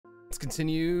Let's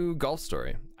continue golf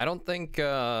story. I don't think,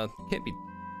 can't be,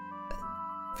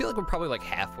 I feel like we're probably like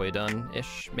halfway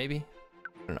done-ish, maybe?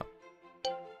 I don't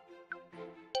know.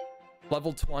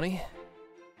 Level 20.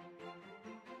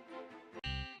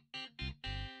 All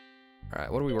right,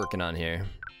 what are we working on here?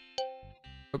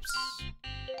 Oops.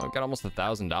 Oh, got almost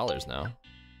 $1,000 now.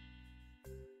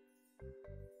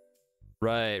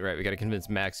 Right. We got to convince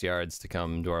Max Yards to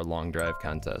come to our long drive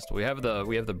contest. We have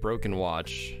the broken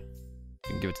watch.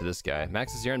 We can give it to this guy.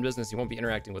 Max is here in business. He won't be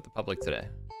interacting with the public today.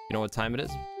 You know what time it is?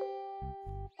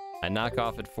 I knock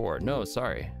off at 4. No,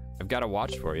 sorry. I've got a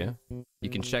watch for you. You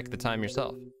can check the time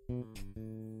yourself.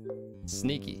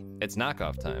 Sneaky. It's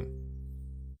knockoff time.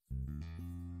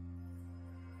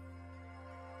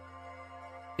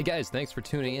 Hey guys, thanks for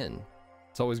tuning in.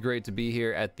 It's always great to be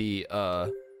here at the,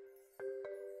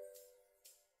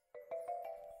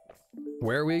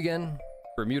 where are we again?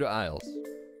 Bermuda Isles.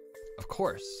 Of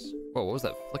course. Whoa, what was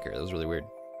that flicker? That was really weird.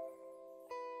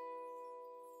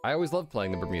 I always love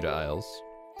playing the Bermuda Isles.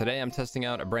 Today I'm testing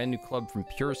out a brand new club from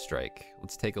Pure Strike.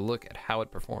 Let's take a look at how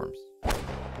it performs.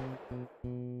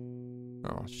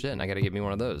 Oh shit, I gotta get me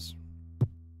one of those.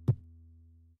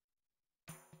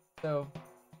 So...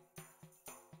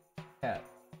 cat.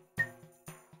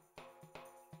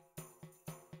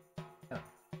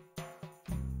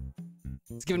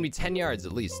 It's given me 10 yards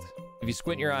at least. If you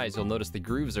squint your eyes, you'll notice the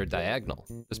grooves are diagonal.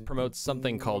 This promotes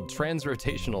something called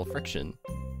transrotational friction,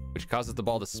 which causes the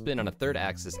ball to spin on a third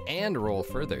axis and roll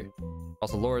further.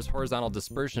 Also lowers horizontal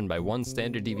dispersion by 1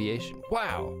 standard deviation.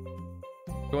 Wow!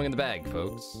 Going in the bag,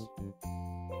 folks.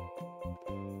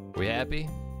 We happy?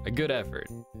 A good effort.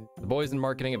 The boys in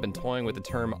marketing have been toying with the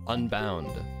term unbound.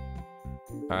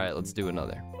 All right, let's do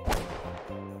another.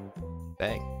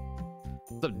 Bang.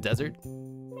 What's up, desert?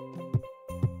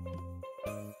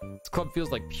 This club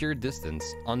feels like pure distance,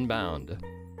 unbound.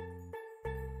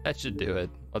 That should do it.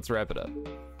 Let's wrap it up.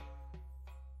 This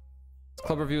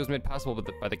club review was made possible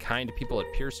by the kind people at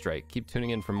Pure Strike. Keep tuning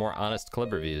in for more honest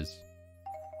club reviews.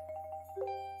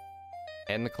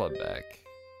 And the club back.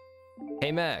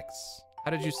 Hey, Max.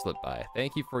 How did you slip by?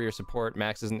 Thank you for your support.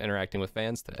 Max isn't interacting with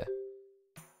fans today.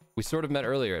 We sort of met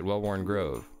earlier at Well-Worn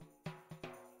Grove.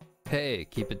 Hey,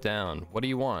 keep it down. What do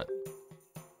you want?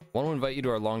 Want to invite you to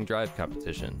our long drive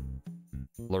competition.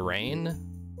 Lorraine?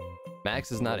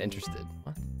 Max is not interested.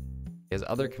 What? He has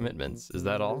other commitments. Is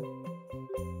that all?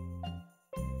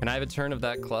 Can I have a turn of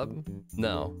that club?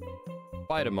 No.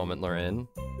 Wait a moment, Lorraine.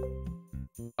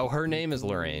 Oh, her name is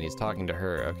Lorraine. He's talking to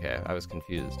her. Okay, I was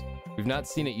confused. We've not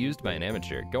seen it used by an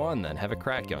amateur. Go on then. Have a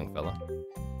crack, young fella.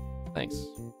 Thanks.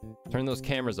 Turn those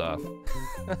cameras off.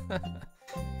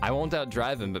 I won't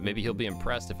outdrive him, but maybe he'll be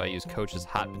impressed if I use Coach's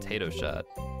hot potato shot.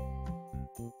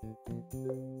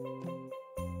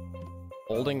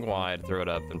 Holding wide, throw it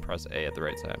up, and press A at the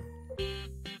right time.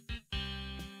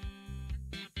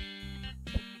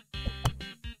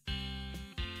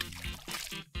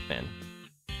 Man.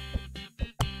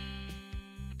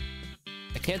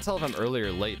 I can't tell if I'm early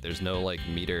or late. There's no, like,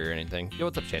 meter or anything. Yo,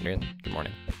 what's up, Chandrian? Good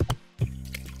morning.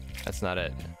 That's not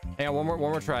it. Hang on, one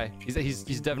more try.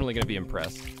 He's definitely gonna be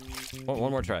impressed.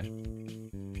 One more try.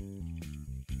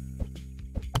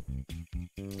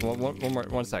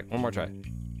 One sec. One more try.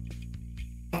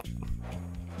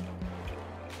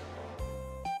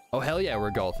 Oh hell yeah,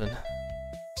 we're golfing.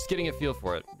 Just getting a feel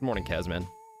for it. Good morning, Kazman.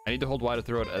 I need to hold Y to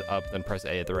throw it up, then press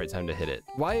A at the right time to hit it.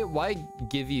 Why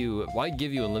give you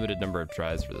a limited number of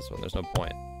tries for this one? There's no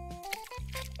point.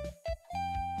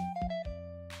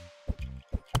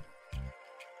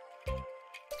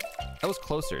 That was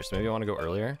closer, so maybe I want to go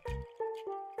earlier.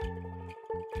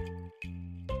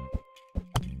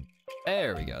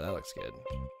 There we go, that looks good.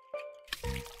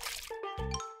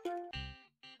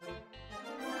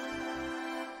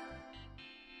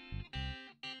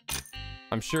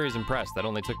 I'm sure he's impressed. That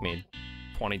only took me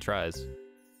 20 tries.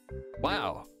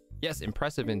 Wow. Yes,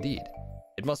 impressive indeed.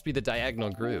 It must be the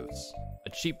diagonal grooves. A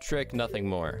cheap trick, nothing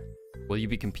more. Will you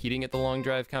be competing at the long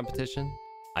drive competition?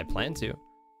 I plan to.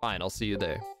 Fine, I'll see you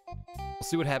there. We'll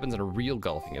see what happens in a real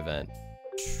golfing event.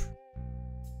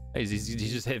 He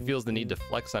just feels the need to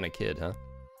flex on a kid, huh?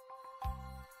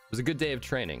 It was a good day of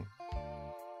training.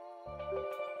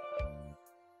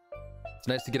 It's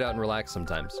nice to get out and relax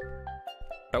sometimes.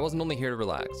 But I wasn't only here to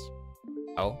relax.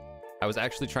 Oh, I was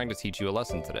actually trying to teach you a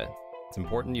lesson today. It's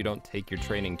important you don't take your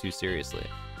training too seriously.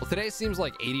 Well, today seems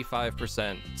like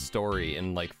 85% story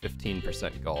and like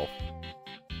 15% golf.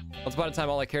 Once upon a time,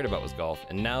 all I cared about was golf,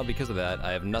 and now, because of that,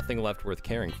 I have nothing left worth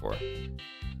caring for.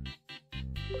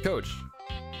 Coach,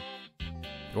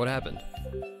 what happened?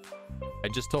 I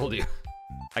just told you.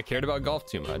 I cared about golf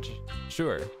too much.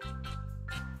 Sure.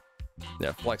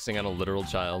 Yeah, flexing on a literal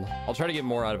child. I'll try to get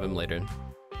more out of him later.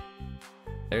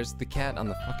 There's the cat on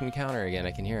the fucking counter again.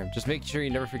 I can hear him. Just make sure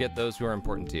you never forget those who are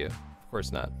important to you. Of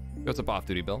course not. What's up,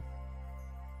 off-duty Bill?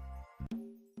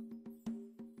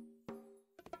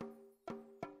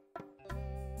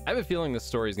 I have a feeling this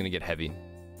story is going to get heavy.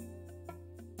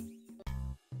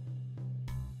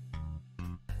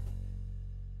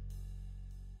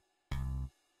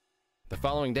 The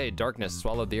following day, darkness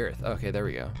swallowed the earth. Okay, there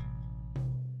we go.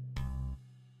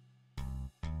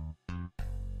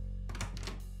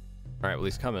 All right, well,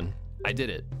 he's coming. I did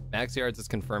it. Max Yards is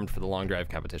confirmed for the long drive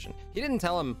competition. He didn't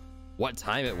tell him what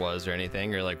time it was or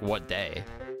anything, or like what day.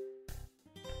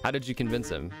 How did you convince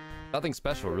him? Nothing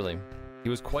special, really. He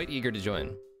was quite eager to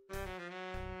join.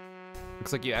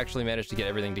 Looks like you actually managed to get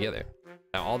everything together.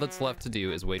 Now all that's left to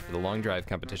do is wait for the long drive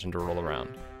competition to roll around.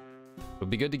 It would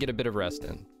be good to get a bit of rest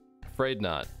in. Afraid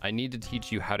not. I need to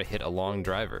teach you how to hit a long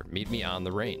driver. Meet me on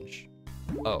the range.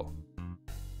 Oh.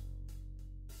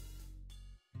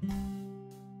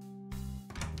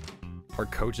 Our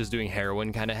coach is doing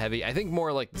heroin kind of heavy. I think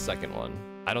more like the second one.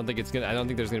 I don't think there's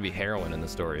gonna be heroin in the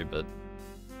story, but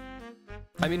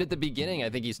I mean, at the beginning, I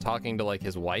think he's talking to like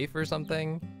his wife or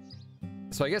something.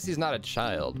 So I guess he's not a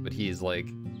child, but he's like,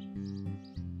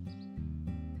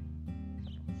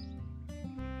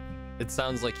 it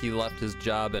sounds like he left his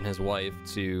job and his wife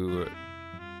to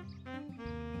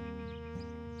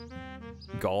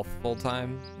golf full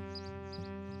time.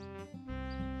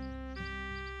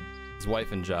 His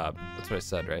wife and job. That's what I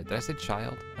said, right? Did I say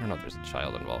child? I don't know if there's a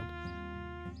child involved.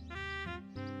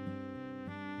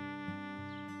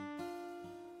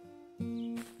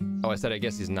 Oh, I said I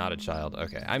guess he's not a child.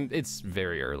 Okay, it's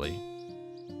very early.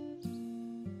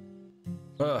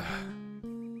 Ugh.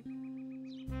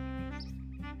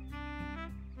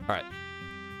 All right,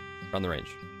 we're on the range.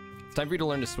 It's time for you to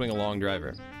learn to swing a long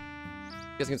driver.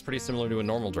 I'm guessing it's pretty similar to a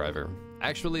normal driver.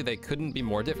 Actually, they couldn't be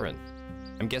more different.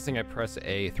 I'm guessing I press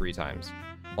A 3 times.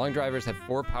 Long drivers have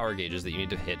 4 power gauges that you need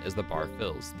to hit as the bar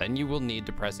fills. Then you will need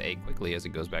to press A quickly as it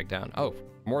goes back down. Oh,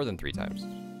 more than 3 times.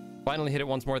 Finally hit it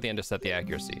once more at the end to set the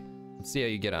accuracy. Let's see how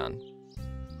you get on.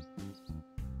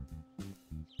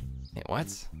 Hey,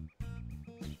 what?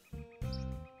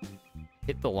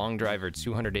 Hit the long driver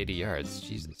 280 yards.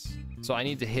 Jesus. So I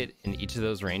need to hit in each of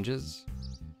those ranges?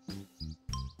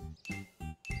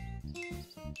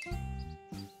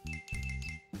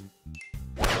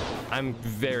 I'm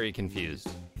very confused.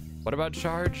 What about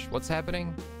charge? What's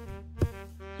happening?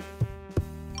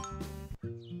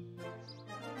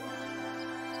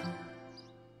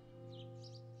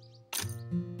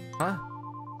 Huh?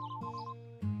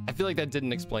 I feel like that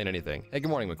didn't explain anything. Hey, good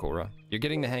morning, Makura. You're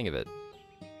getting the hang of it.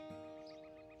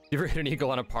 You ever hit an eagle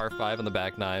on a par 5 on the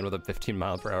back 9 with a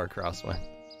 15-mile-per-hour crosswind?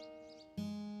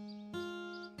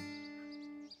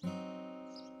 I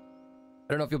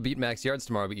don't know if you'll beat max yards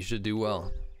tomorrow, but you should do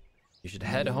well. You should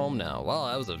head home now. Well,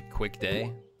 that was a quick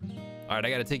day. All right, I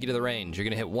gotta take you to the range. You're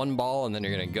gonna hit 1 ball and then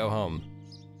you're gonna go home.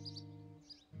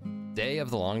 Day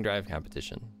of the long drive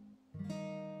competition.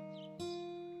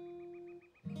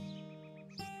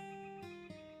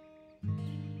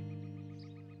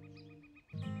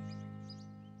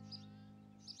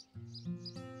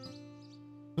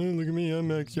 Oh, look at me, I'm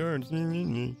max yards.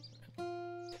 Ready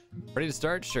to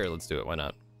start? Sure, let's do it. Why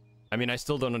not? I mean, I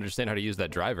still don't understand how to use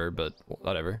that driver, but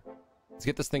whatever. Let's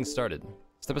get this thing started.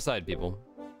 Step aside, people.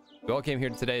 We all came here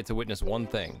today to witness one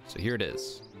thing, so here it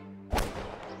is.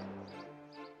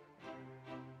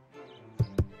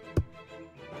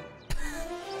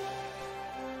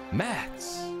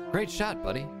 Max! Great shot,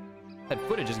 buddy. That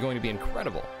footage is going to be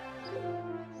incredible.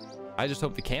 I just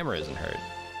hope the camera isn't hurt.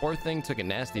 Poor thing took a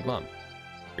nasty bump.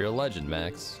 You're a legend,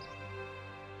 Max.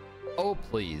 Oh,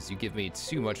 please, you give me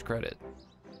too much credit.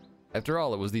 After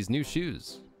all, it was these new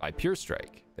shoes by Pure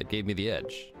Strike that gave me the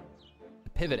edge. The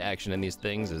pivot action in these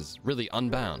things is really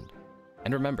unbound.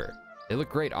 And remember, they look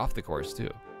great off the course too.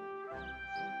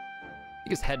 I think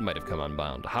his head might have come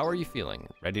unbound. How are you feeling?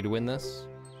 Ready to win this?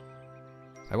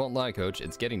 I won't lie, coach,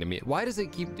 it's getting to me. Why does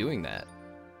it keep doing that?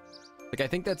 Like, I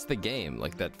think that's the game,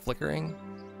 like that flickering.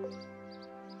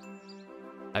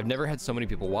 I've never had so many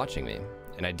people watching me,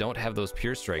 and I don't have those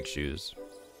Pure Strike shoes.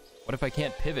 What if I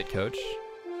can't pivot, coach?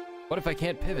 What if I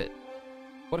can't pivot?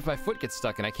 What if my foot gets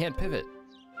stuck and I can't pivot?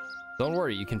 Don't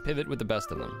worry, you can pivot with the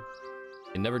best of them.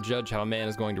 You can never judge how a man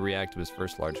is going to react to his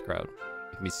first large crowd.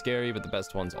 It can be scary, but the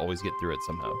best ones always get through it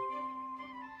somehow.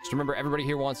 Just remember, everybody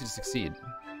here wants you to succeed.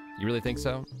 You really think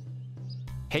so?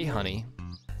 Hey, honey.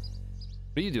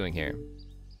 What are you doing here?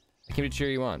 I came to cheer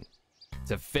you on.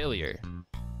 It's a failure.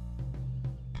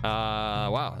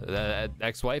 Wow, the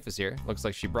ex-wife is here. Looks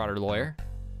like she brought her lawyer.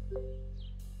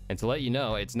 And to let you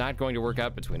know, it's not going to work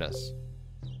out between us.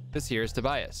 This here is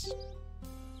Tobias.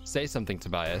 Say something,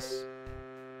 Tobias.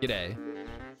 G'day.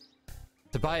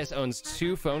 Tobias owns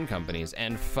 2 phone companies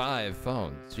and 5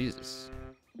 phones. Jesus.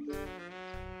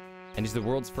 And he's the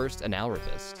world's first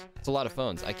analrapist. It's a lot of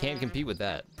phones. I can't compete with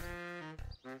that.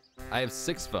 I have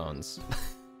 6 phones.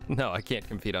 No, I can't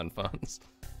compete on phones.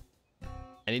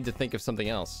 I need to think of something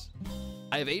else.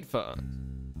 I have 8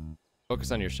 phones.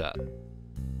 Focus on your shot.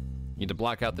 You need to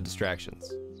block out the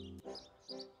distractions.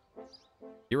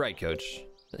 You're right, coach.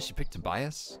 Did she pick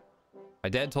Tobias? My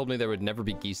dad told me there would never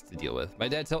be geese to deal with. My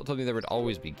dad told me there would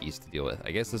always be geese to deal with.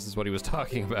 I guess this is what he was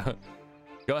talking about.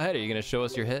 Go ahead, are you gonna show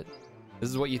us your hit?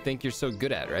 This is what you think you're so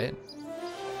good at, right?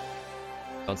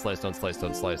 Don't slice, don't slice,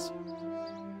 don't slice.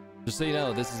 Just so you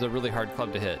know, this is a really hard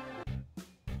club to hit.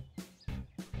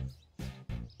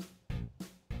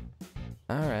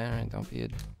 Alright, don't be a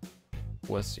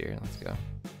wuss here. Let's go.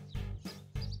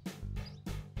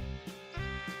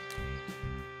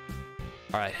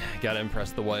 Alright, gotta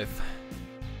impress the wife.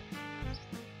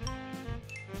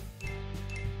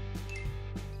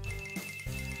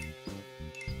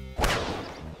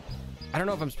 I don't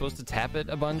know if I'm supposed to tap it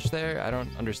a bunch there. I don't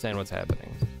understand what's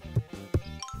happening.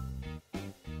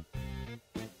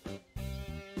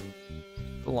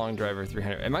 The long driver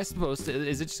 300. Am I supposed to?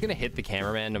 Is it just gonna hit the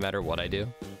cameraman no matter what I do?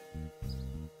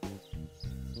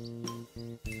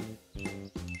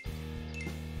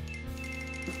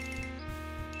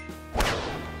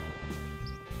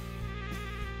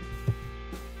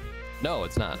 No,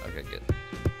 it's not. Okay, good.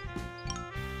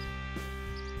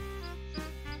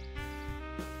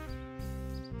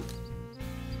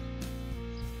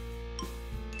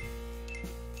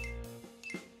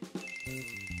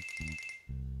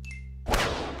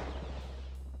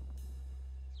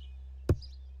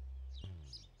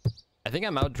 I think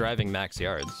I'm out driving max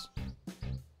yards.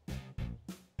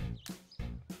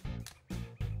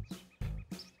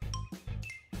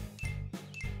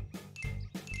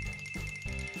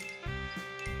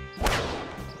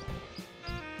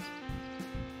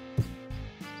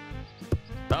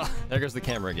 Oh, there goes the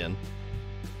camera again.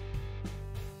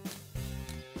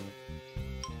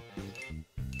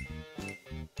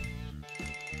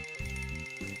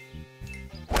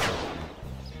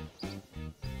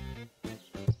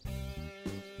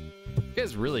 You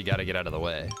guys really got to get out of the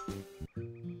way. All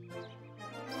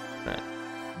right.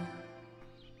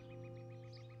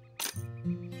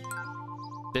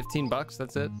 15 bucks,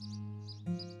 that's it.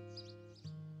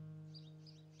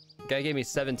 Guy gave me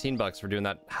 17 bucks for doing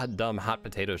that dumb hot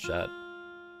potato shot.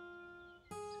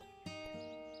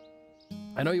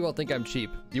 I know you all think I'm cheap.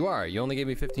 You are. You only gave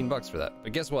me 15 bucks for that.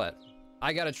 But guess what?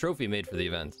 I got a trophy made for the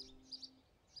event.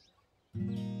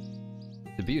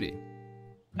 The beauty.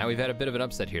 Now we've had a bit of an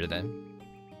upset here today.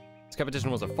 This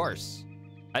competition was a farce.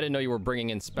 I didn't know you were bringing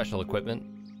in special equipment.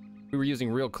 We were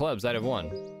using real clubs. I'd have won.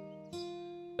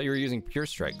 But you were using Pure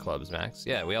Strike clubs, Max.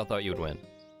 Yeah, we all thought you would win.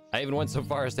 I even went so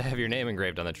far as to have your name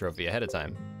engraved on the trophy ahead of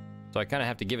time. So I kind of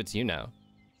have to give it to you now.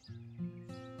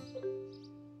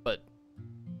 But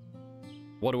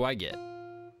what do I get?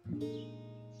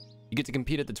 You get to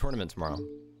compete at the tournament tomorrow.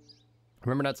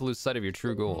 Remember not to lose sight of your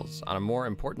true goals. On a more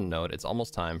important note, it's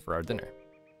almost time for our dinner.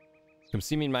 Come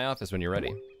see me in my office when you're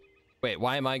ready. Wait,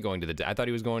 why am I going to the I thought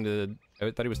he was going to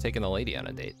I thought he was taking the lady on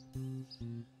a date.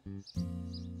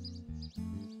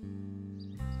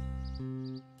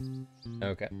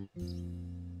 Okay. I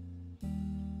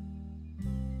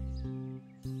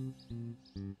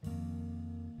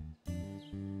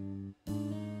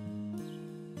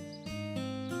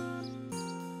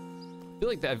feel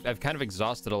like I've kind of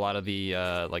exhausted a lot of the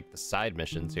like the side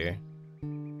missions here. I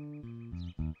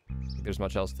don't think there's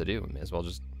much else to do. May as well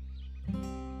just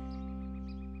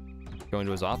go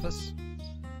into his office.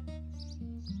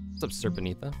 What's up,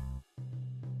 Serpenitha?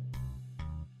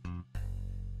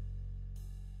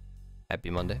 Happy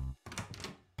Monday.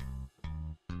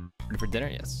 Ready for dinner?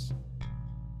 Yes.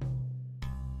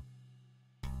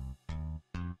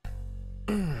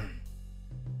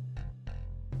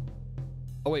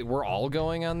 Oh wait, we're all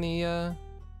going on the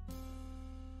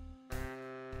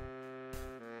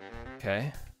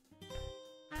Okay.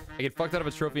 I get fucked out of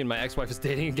a trophy and my ex-wife is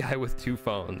dating a guy with 2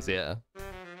 phones. Yeah.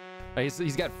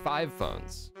 He's got 5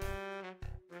 phones.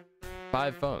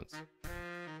 5 phones.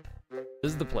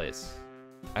 This is the place.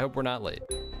 I hope we're not late.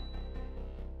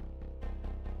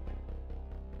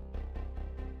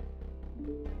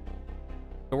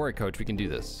 Don't worry, coach, we can do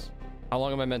this. How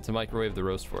long am I meant to microwave the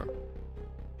roast for?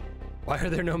 Why are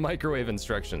there no microwave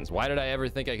instructions? Why did I ever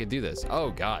think I could do this?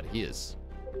 Oh god, he is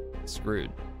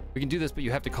screwed. We can do this, but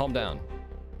you have to calm down.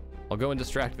 I'll go and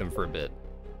distract them for a bit.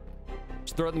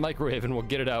 Just throw it in the microwave and we'll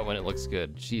get it out when it looks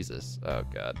good. Jesus. Oh,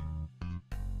 God.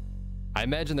 I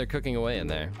imagine they're cooking away in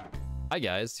there. Hi,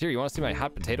 guys. Here, you want to see my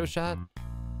hot potato shot?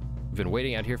 We've been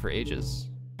waiting out here for ages.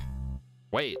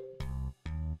 Wait.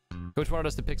 Coach wanted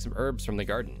us to pick some herbs from the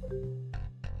garden.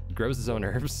 He grows his own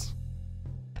herbs.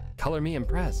 Color me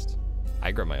impressed.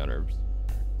 I grow my own herbs.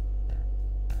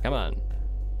 Come on.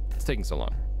 It's taking so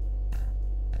long.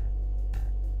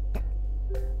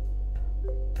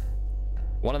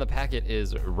 One on the packet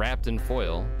is wrapped in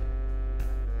foil.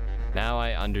 Now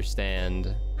I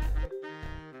understand.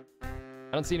 I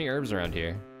don't see any herbs around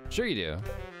here. Sure you do.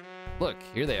 Look,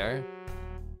 here they are.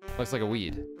 Looks like a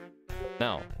weed.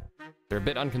 No, they're a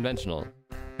bit unconventional.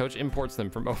 Coach imports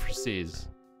them from overseas.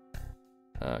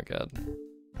 Oh, God.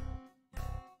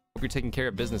 Hope you're taking care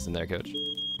of business in there, Coach.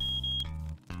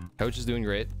 Coach is doing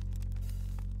great.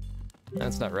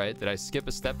 That's not right. Did I skip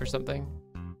a step or something?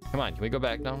 Come on, can we go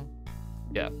back now?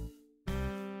 Yeah.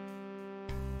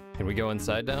 Can we go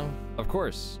inside now? Of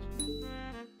course.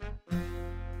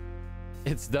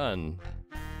 It's done.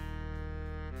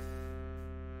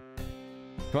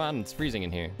 Come on, it's freezing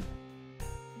in here.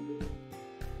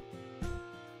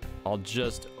 I'll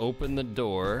just open the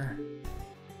door.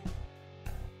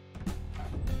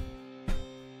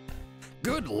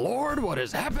 Good Lord, what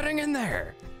is happening in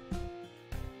there?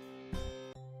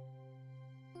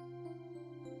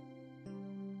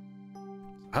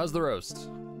 How's the roast?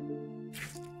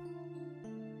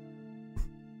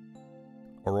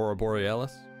 Aurora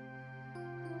Borealis?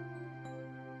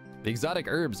 The exotic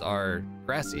herbs are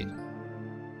grassy.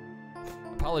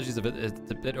 Apologies if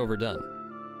it's a bit overdone.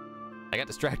 I got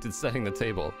distracted setting the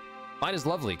table. Mine is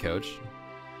lovely, Coach.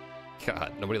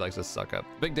 God, nobody likes to suck up.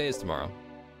 Big day is tomorrow.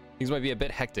 Things might be a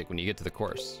bit hectic when you get to the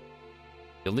course.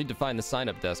 You'll need to find the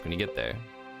sign-up desk when you get there.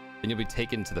 Then you'll be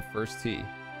taken to the first tee.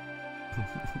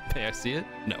 May I see it?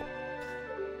 No.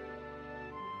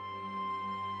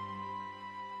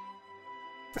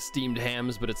 Steamed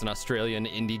hams, but it's an Australian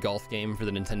indie golf game for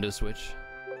the Nintendo Switch.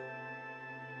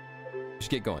 Just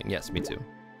get going. Yes, me too.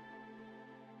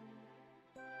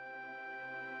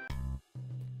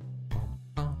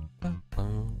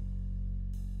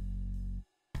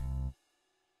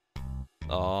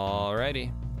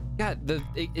 Alrighty. God,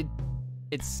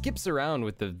 it skips around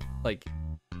with the, like...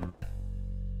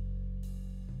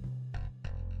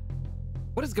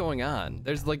 What is going on?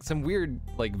 There's like some weird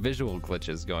like visual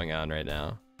glitches going on right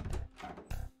now.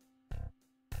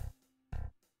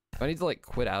 Do I need to like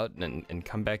quit out and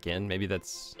come back in? Maybe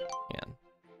that's, man.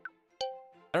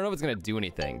 I don't know if it's gonna do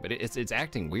anything, but it's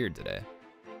acting weird today.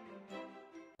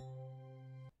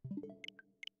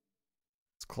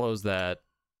 Let's close that.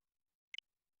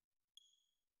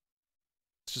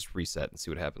 Let's just reset and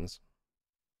see what happens.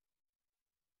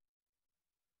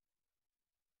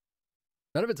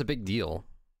 None of it's a big deal.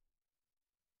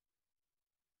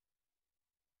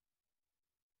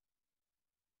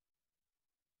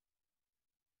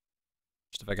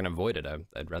 Just if I can avoid it,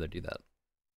 I'd rather do that.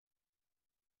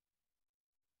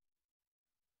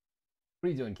 What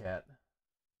are you doing, cat?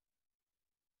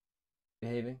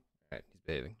 Behaving? All right, he's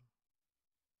behaving.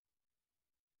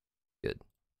 Good.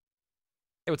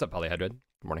 Hey, what's up, Polyhydrid?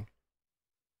 Good morning.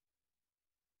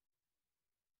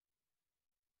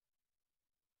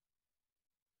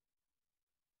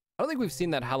 I don't think we've seen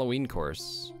that Halloween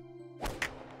course. It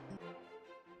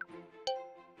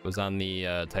was on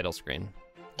the title screen.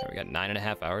 Right, we got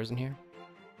 9.5 hours in here.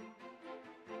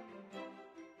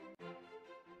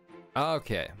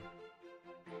 Okay.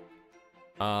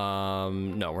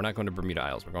 No, we're not going to Bermuda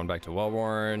Isles. We're going back to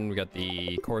Wellworn. We got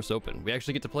the course open. We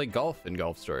actually get to play golf in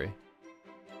Golf Story.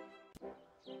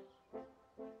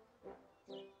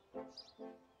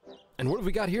 And what have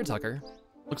we got here, Tucker?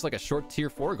 Looks like a short tier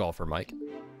 4 golfer, Mike.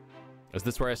 Is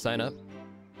this where I sign up?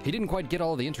 He didn't quite get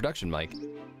all of the introduction, Mike.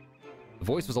 The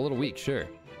voice was a little weak, sure.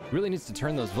 Really needs to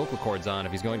turn those vocal cords on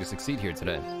if he's going to succeed here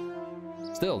today.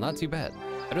 Still, not too bad.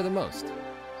 Better than most.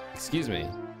 Excuse me.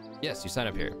 Yes, you sign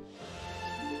up here.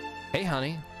 Hey,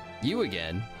 honey. You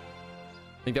again?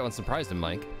 I think that one surprised him,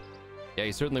 Mike. Yeah,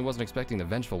 he certainly wasn't expecting the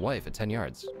vengeful wife at 10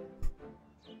 yards.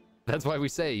 That's why we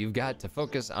say you've got to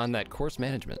focus on that course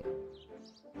management.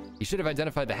 You should have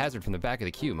identified the hazard from the back of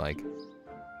the queue, Mike.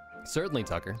 Certainly,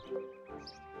 Tucker.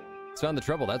 He's found the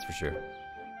trouble, that's for sure.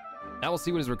 Now we'll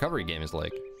see what his recovery game is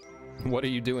like. What are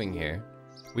you doing here?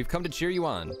 We've come to cheer you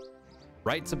on.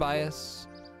 Right, Tobias?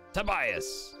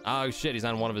 Tobias! Oh shit, he's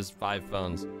on one of his 5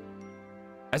 phones.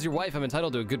 As your wife, I'm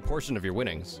entitled to a good portion of your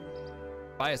winnings.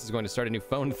 Tobias is going to start a new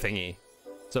phone thingy.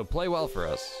 So play well for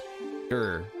us.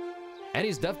 Grr. And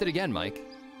he's duffed it again, Mike.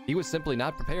 He was simply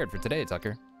not prepared for today,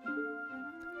 Tucker.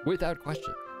 Without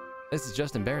question. This is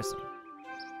just embarrassing.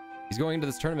 He's going into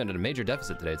this tournament at a major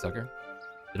deficit today, Tucker.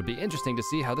 It'll be interesting to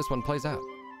see how this one plays out.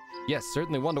 Yes,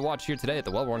 certainly one to watch here today at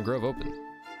the Well-Worn Grove Open.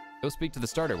 Go speak to the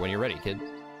starter when you're ready, kid.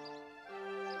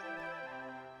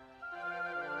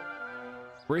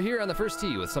 We're here on the first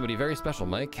tee with somebody very special,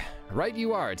 Mike. Right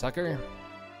you are, Tucker.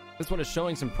 This one is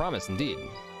showing some promise indeed.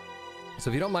 So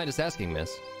if you don't mind us asking,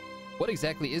 miss, what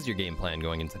exactly is your game plan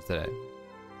going into today?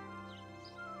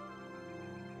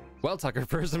 Well, Tucker,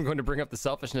 first I'm going to bring up the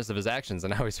selfishness of his actions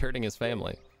and how he's hurting his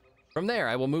family. From there,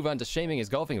 I will move on to shaming his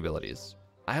golfing abilities.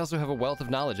 I also have a wealth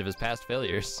of knowledge of his past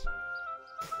failures.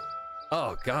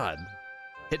 Oh, God.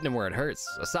 Hitting him where it hurts.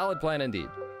 A solid plan indeed.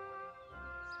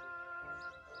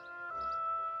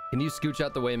 Can you scooch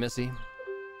out the way, Missy?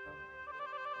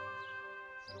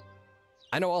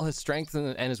 I know all his strengths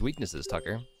and his weaknesses,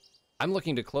 Tucker. I'm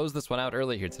looking to close this one out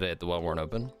early here today at the Well-Worn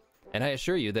Open, and I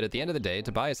assure you that at the end of the day,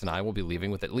 Tobias and I will be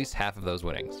leaving with at least half of those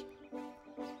winnings.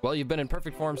 Well, you've been in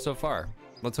perfect form so far.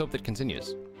 Let's hope that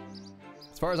continues.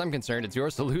 As far as I'm concerned, it's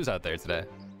yours to lose out there today.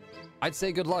 I'd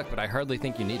say good luck, but I hardly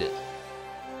think you need it.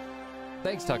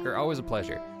 Thanks, Tucker. Always a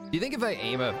pleasure. Do you think if I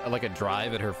aim like a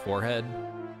drive at her forehead,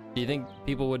 do you think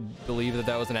people would believe that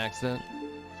that was an accident?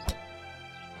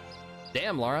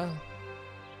 Damn, Laura.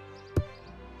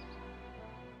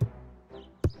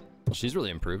 Well, she's really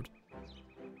improved.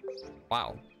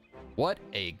 Wow. What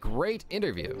a great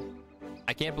interview.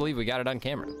 I can't believe we got it on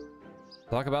camera.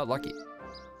 Talk about lucky.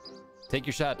 Take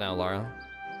your shot now, Laura.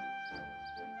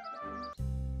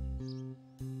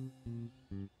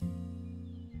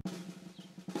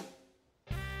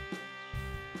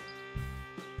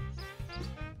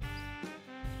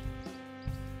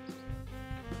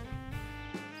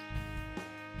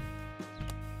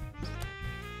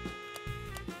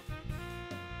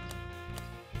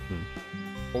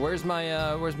 Well, where's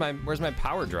my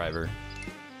power driver?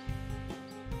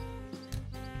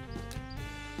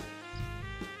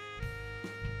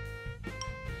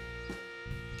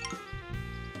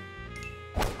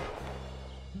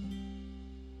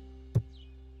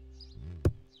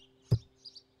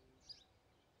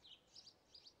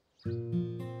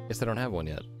 Guess I don't have one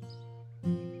yet.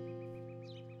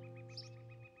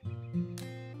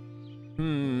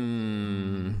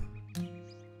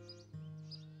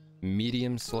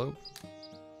 Medium slope.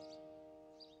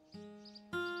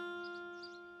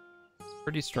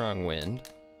 Pretty strong wind.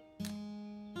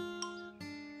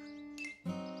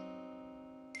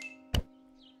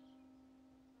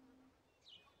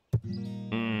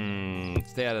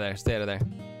 Stay out of there, stay out of there.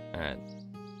 All right. It's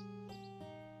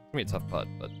gonna be a tough putt,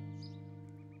 but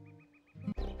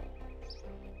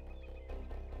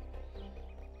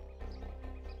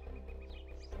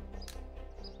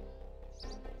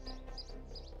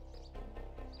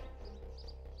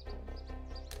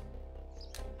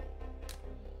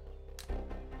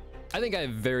I think I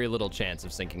have very little chance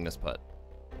of sinking this putt.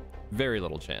 Very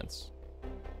little chance.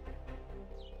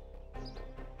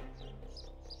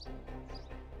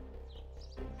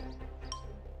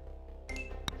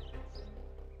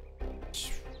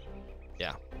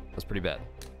 Yeah, that's pretty bad.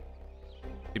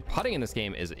 Dude, putting in this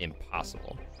game is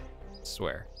impossible. I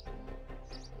swear.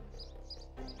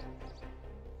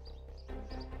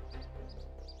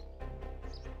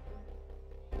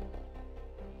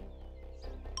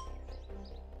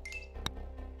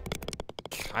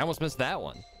 I almost missed that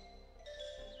one.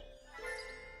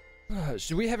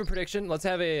 Should we have a prediction? Let's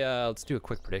have a let's do a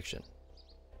quick prediction.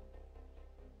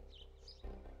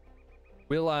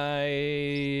 Will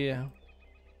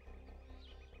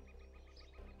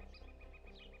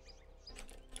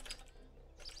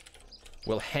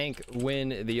Hank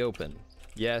win the Open?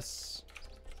 Yes.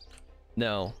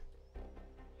 No.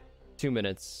 2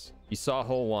 minutes. You saw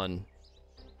hole one.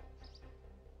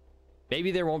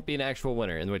 Maybe there won't be an actual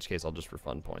winner, in which case I'll just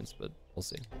refund points, but we'll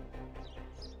see.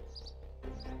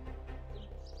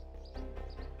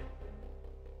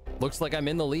 Looks like I'm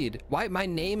in the lead. Why? My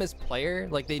name is player?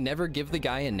 Like, they never give the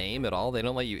guy a name at all? They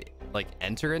don't let you, like,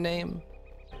 enter a name?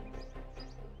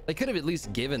 They could have at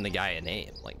least given the guy a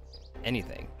name, like,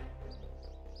 anything.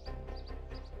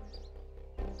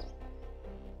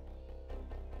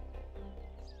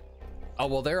 Oh,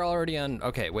 well, they're already on...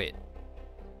 Okay, wait.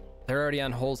 They're already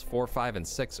on holes 4, 5, and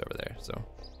 6 over there, so...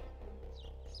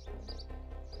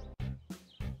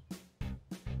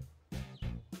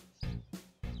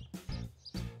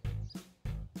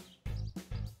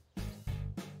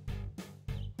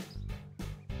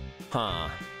 Huh.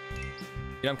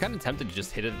 You know, I'm kind of tempted to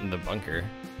just hit it in the bunker.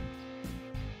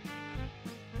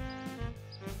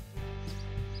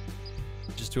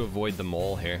 Just to avoid the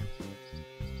mole here.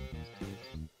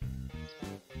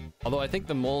 Although I think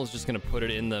the mole is just going to put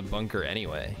it in the bunker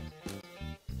anyway.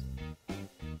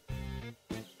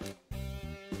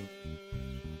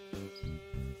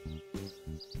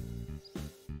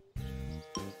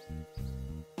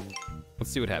 Let's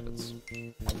see what happens.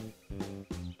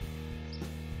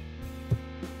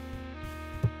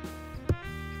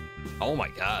 Oh my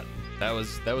god, that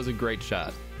was a great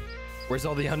shot. Where's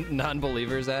all the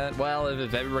non-believers at? Well,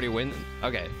 if everybody wins,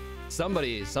 okay.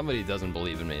 Somebody doesn't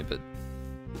believe in me, but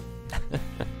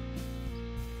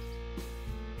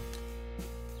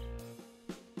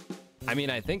I mean,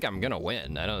 I think I'm gonna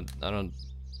win. I don't.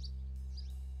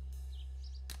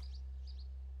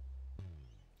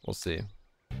 We'll see.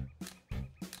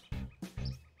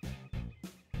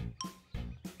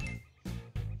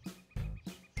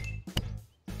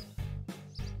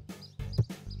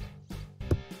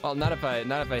 Well, not if I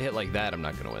hit like that, I'm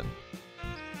not gonna win.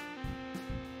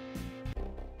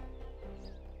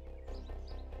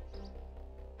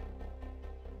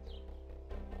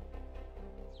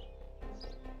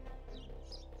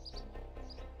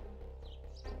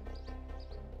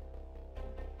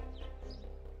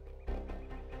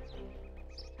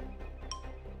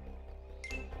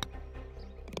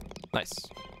 Nice.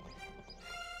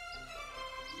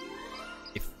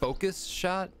 A focus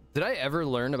shot? Did I ever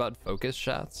learn about focus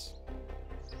shots?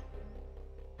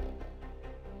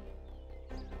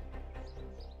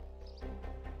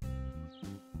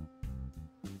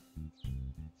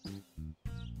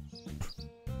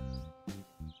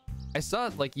 I saw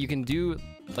it, like, you can do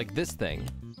like this thing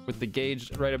with the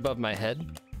gauge right above my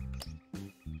head.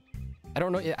 I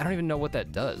don't know. I don't even know what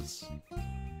that does.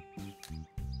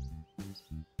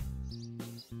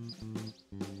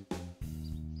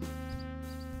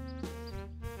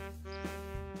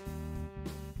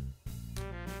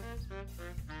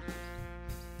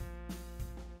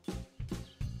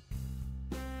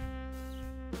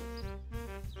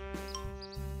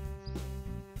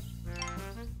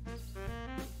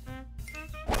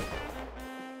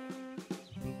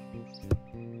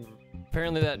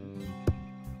 Apparently that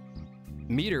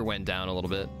meter went down a little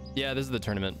bit. Yeah, this is the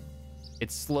tournament.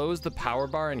 It slows the power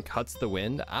bar and cuts the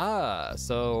wind. Ah,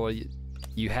 so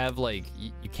you have like,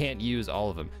 you can't use all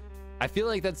of them. I feel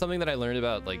like that's something that I learned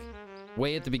about like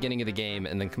way at the beginning of the game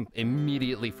and then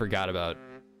immediately forgot about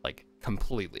like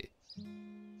completely.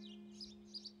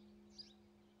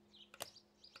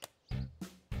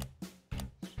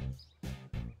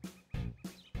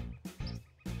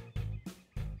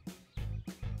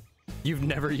 You've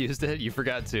never used it? You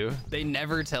forgot to? They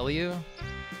never tell you?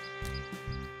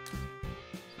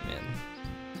 Man.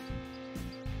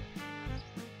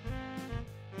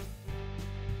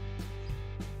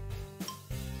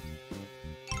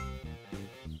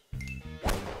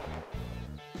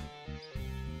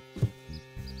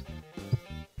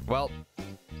 Well.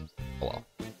 Oh well.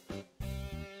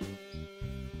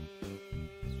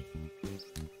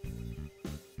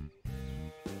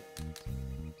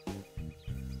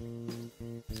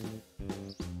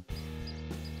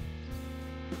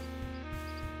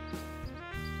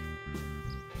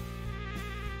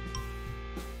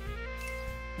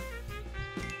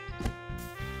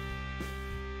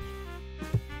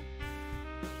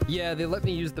 Yeah, they let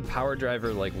me use the power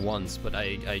driver like once, but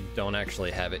I don't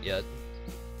actually have it yet.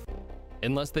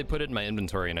 Unless they put it in my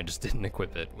inventory and I just didn't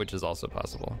equip it, which is also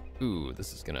possible. Ooh,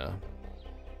 this is gonna...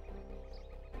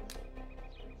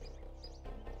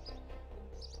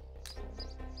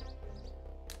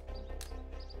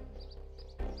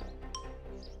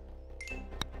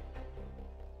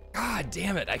 God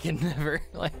damn it, I can never,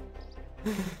 like...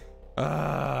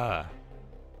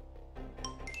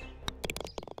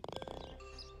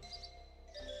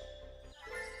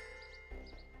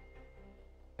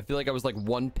 I feel like I was like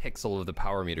 1 pixel of the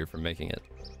power meter from making it.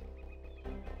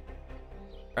 All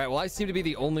right, well, I seem to be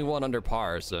the only one under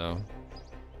par, so...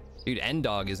 Dude,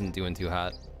 N-Dog isn't doing too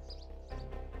hot.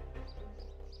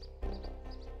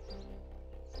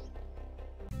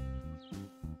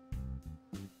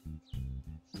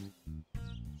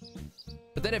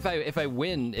 But then if I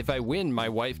win, my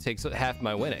wife takes half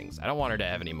my winnings. I don't want her to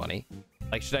have any money.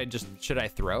 Like, should I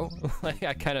throw? Like,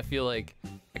 I kind of feel like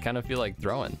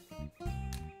throwing.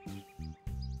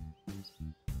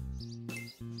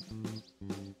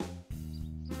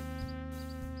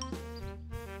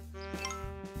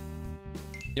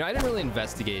 You know, I didn't really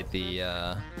investigate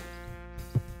the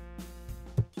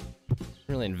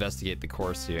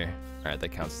course here. All right, that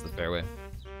counts as the fairway.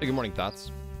 Hey, good morning,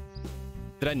 thoughts.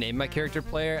 Did I name my character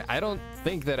player? I don't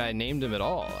think that I named him at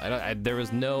all. There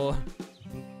was no...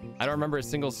 I don't remember a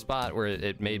single spot where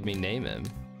it made me name him.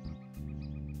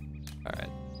 All right,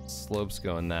 slope's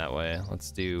going that way. Let's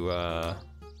do...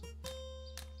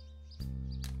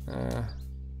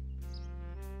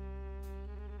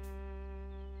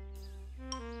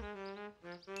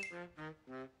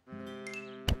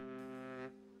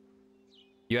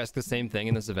 You ask the same thing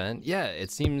in this event? Yeah, it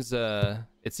seems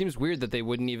weird that they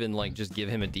wouldn't even like just give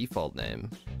him a default name.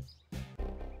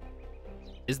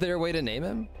 Is there a way to name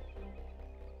him?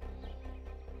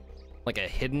 Like a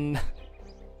hidden...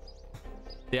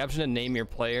 The option to name your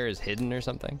player is hidden or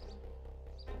something?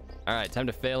 Alright, time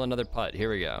to fail another putt.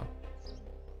 Here we go.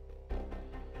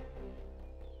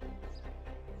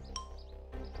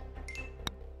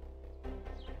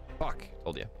 Fuck,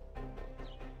 told you.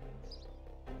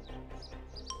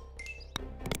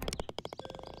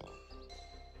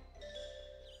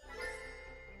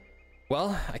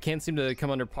 Well, I can't seem to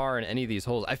come under par in any of these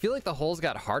holes. I feel like the holes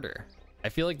got harder. I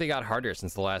feel like they got harder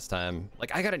since the last time.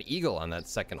 Like, I got an eagle on that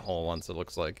second hole once, it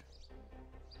looks like.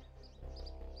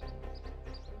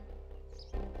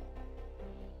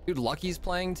 Dude, Lucky's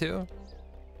playing too?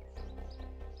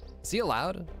 Is he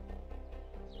allowed?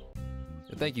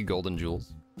 Thank you, Golden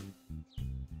Jewels.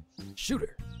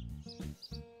 Shooter.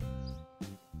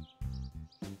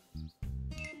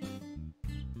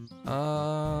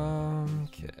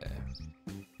 Okay.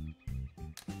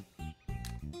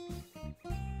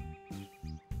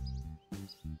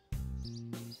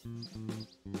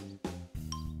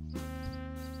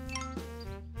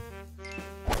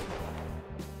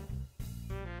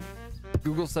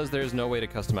 Google says there is no way to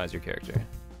customize your character.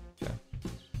 Okay.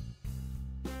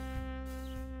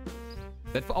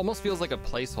 That almost feels like a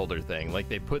placeholder thing. Like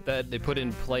they put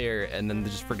in player and then they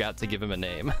just forgot to give him a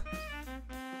name.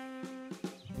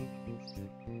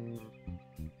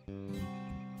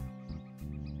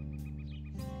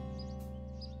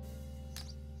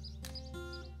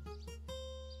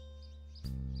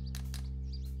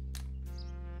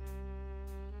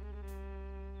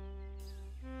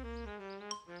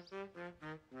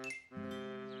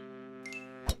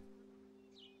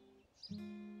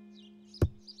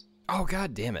 Oh,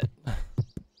 god damn it.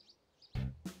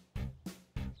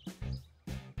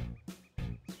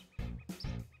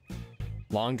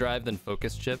 Long drive, then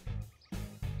focus chip.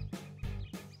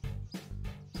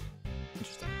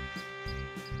 Interesting.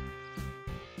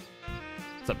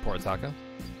 What's up, Portaco?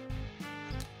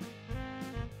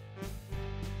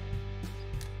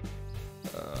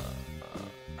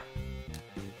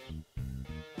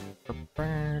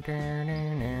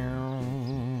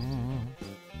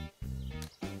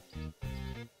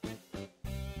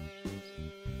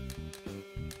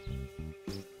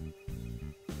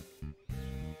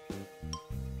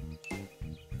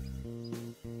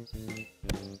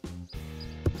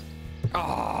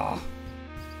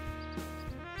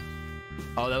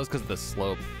 Oh, that was because of the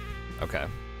slope. Okay.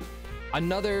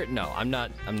 Another, no, I'm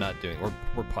not doing,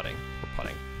 we're putting. We're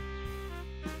putting.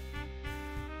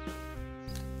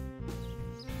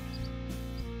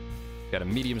 Got a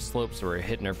medium slope, so we're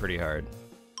hitting her pretty hard.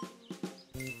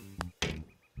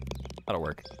 That'll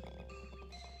work.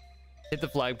 Hit the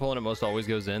flagpole and it most always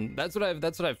goes in. That's what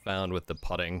I've found with the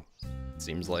putting. It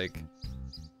seems like.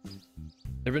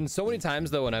 There've been so many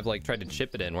times though when I've like tried to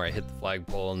chip it in where I hit the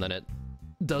flagpole and then it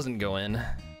doesn't go in.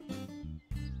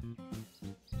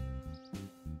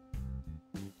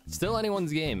 Still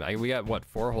anyone's game. We got what,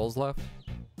 4 holes left?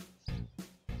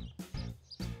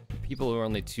 People who are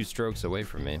only 2 strokes away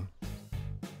from me.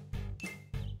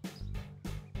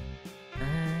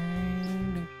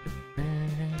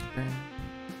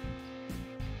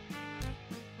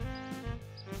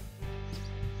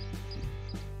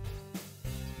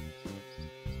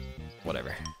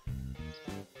 Whatever.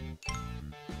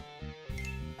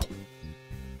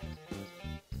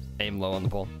 Aim low on the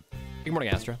pole. Good morning,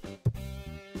 Astra.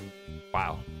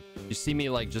 Wow. You see me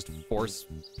like just force,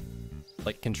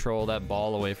 like control that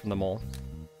ball away from the mole.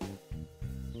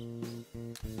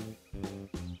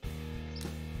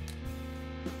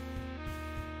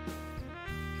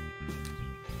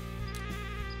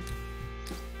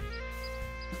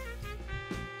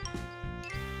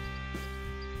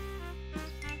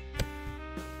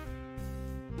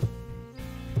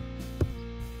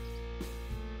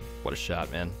 What a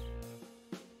shot, man.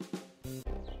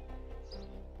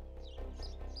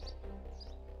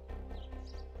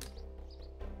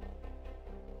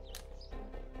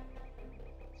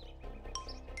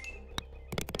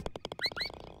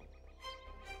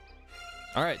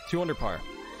 All right, 2 under par.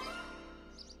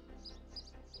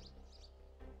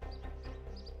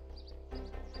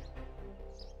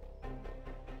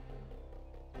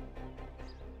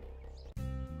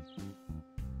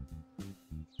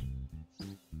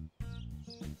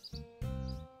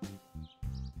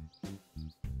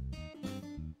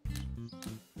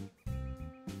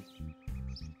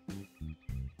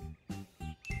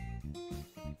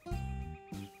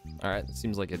 All right,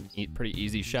 seems like a pretty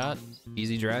easy shot,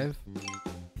 easy drive.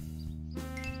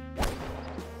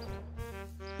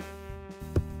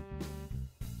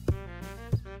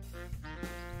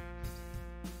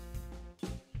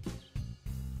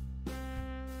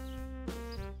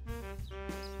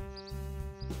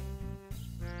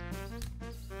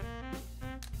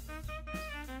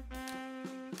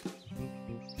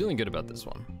 Feeling good about this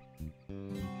one.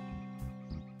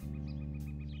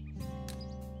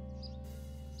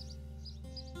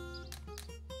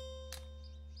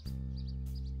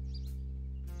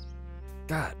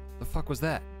 God, the fuck was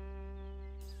that?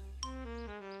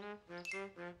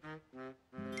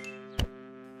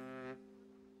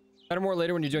 Better more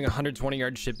later when you're doing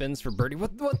 120-yard ship-ins for birdie.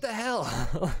 What the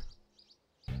hell?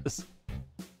 This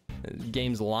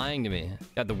game's lying to me.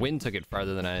 God, the wind took it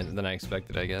farther than I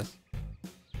expected, I guess.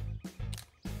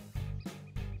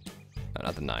 Oh,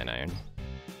 not the 9-iron.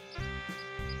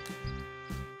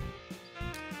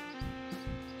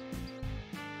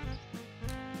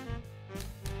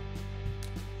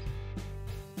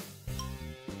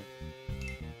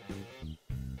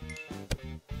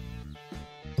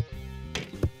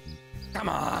 Come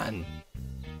on!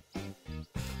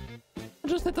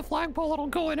 Just hit the flagpole, it'll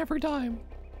go in every time.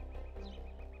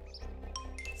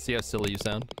 See how silly you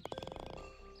sound?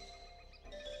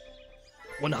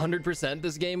 100%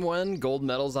 this game won. Gold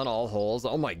medals on all holes.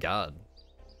 Oh my god.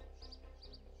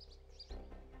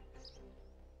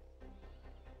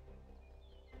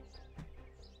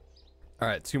 All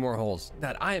right, 2 more holes.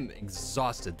 God, I am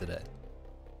exhausted today.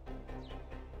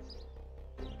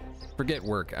 Forget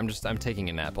work. I'm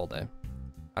taking a nap all day.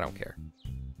 I don't care.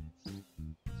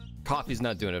 Coffee's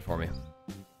not doing it for me.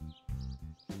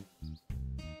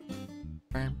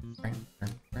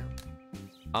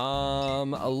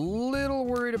 A little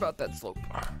worried about that slope.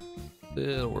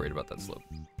 You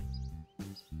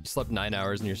slept 9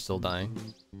 hours and you're still dying.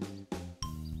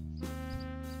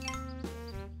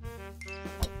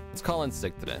 Let's call in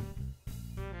sick today.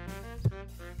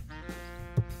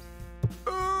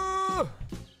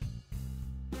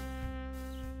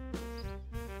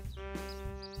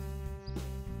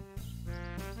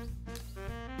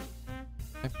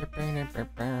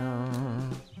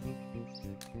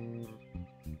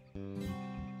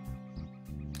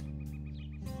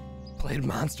 Played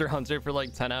Monster Hunter for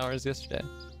like 10 hours yesterday.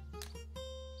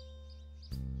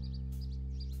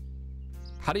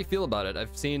 How do you feel about it?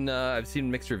 I've seen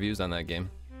mixed reviews on that game.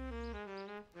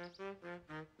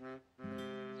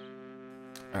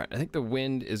 All right, I think the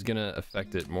wind is gonna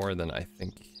affect it more than I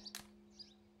think.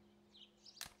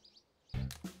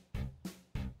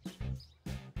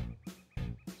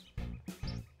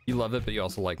 You love it, but you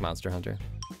also like Monster Hunter.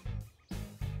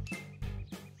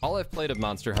 All I've played of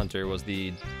Monster Hunter was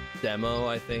the demo,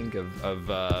 I think, of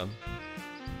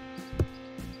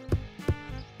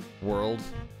World.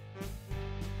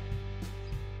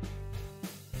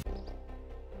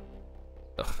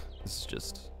 Ugh, this is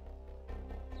just...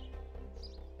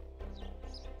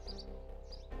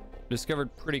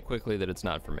 Discovered pretty quickly that it's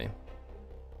not for me.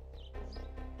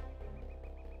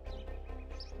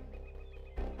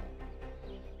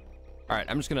 All right,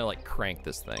 I'm just gonna like crank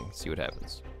this thing, see what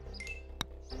happens.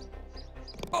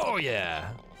 Oh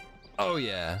yeah. Oh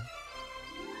yeah. All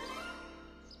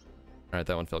right,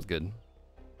 that one felt good.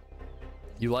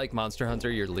 You like Monster Hunter?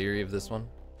 You're leery of this one?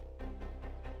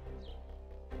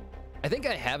 I think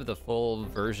I have the full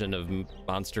version of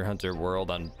Monster Hunter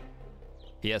World on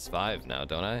PS5 now,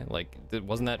 don't I? Like,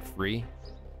 wasn't that free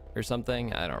or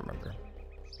something? I don't remember.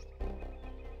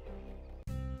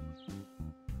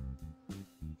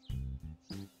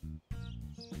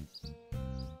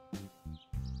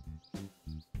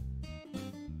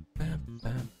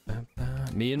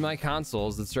 Me and my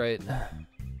consoles, that's right.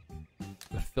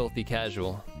 The filthy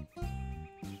casual.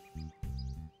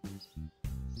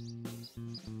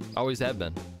 Always have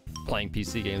been. Playing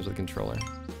PC games with a controller.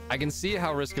 I can see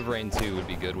how Risk of Rain 2 would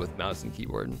be good with mouse and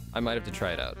keyboard. I might have to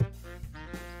try it out.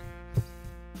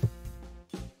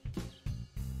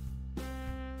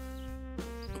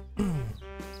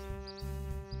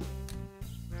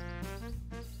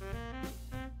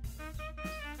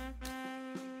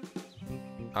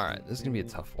 All right, this is gonna be a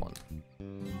tough one.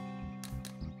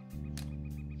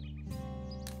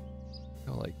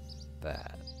 Go like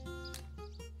that.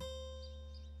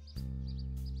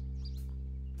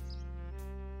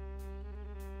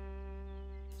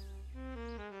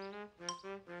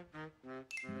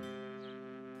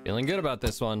 Feeling good about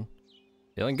this one.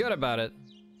 Feeling good about it.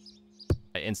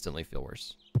 I instantly feel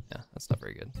worse. Yeah, that's not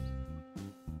very good.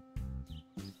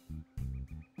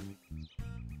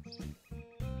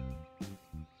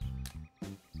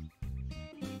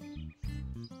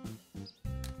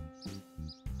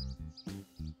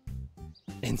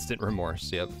 Instant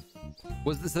remorse, yep.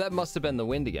 Was this, that must have been the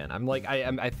wind again. I'm like,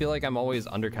 I feel like I'm always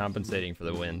undercompensating for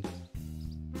the wind.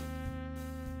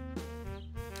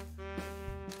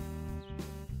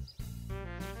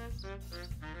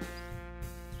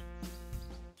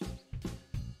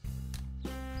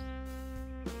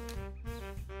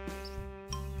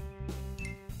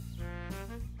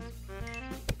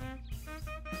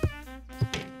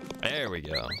 There we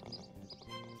go. All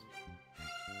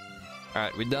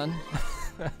right, we done?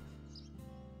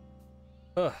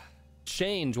 Ugh.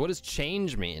 Change. What does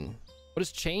change mean? What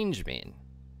does change mean?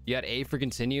 You got A for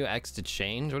continue, X to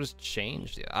change? What does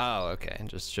change do? Oh, okay. It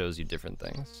just shows you different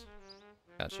things.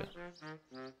 Gotcha.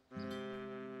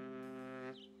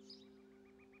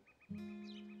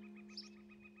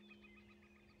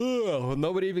 Ugh,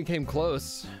 nobody even came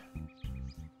close.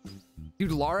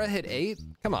 Dude, Lara hit 8?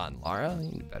 Come on, Lara. You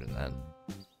can do better than that.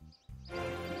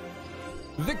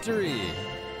 Victory!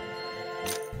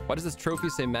 Why does this trophy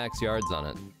say max yards on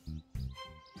it?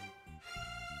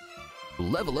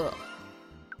 Level up.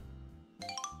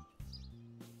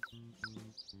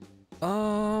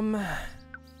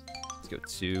 Let's go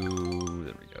 2.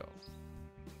 There we go.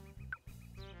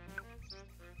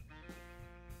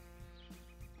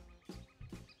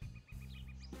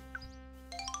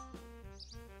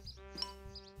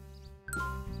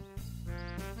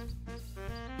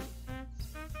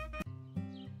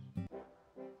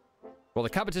 Well, the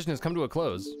competition has come to a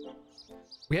close.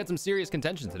 We had some serious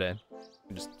contention today.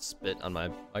 I just spit on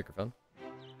my microphone.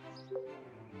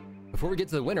 Before we get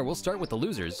to the winner, we'll start with the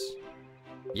losers.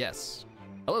 Yes.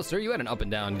 Hello, sir. You had an up and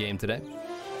down game today.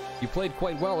 You played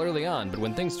quite well early on, but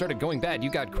when things started going bad, you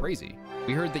got crazy.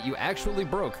 We heard that you actually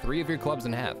broke 3 of your clubs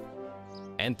in half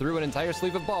and threw an entire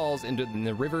sleeve of balls into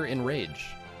the river in rage.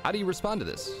 How do you respond to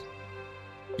this?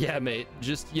 Yeah, mate.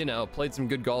 Just, you know, played some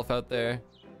good golf out there.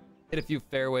 Hit a few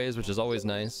fairways, which is always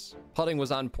nice. Putting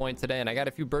was on point today, and I got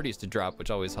a few birdies to drop,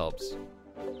 which always helps.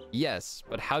 Yes,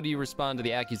 but how do you respond to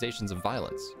the accusations of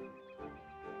violence?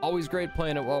 Always great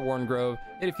playing at Well-Worn Grove.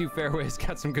 Hit a few fairways,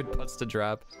 got some good putts to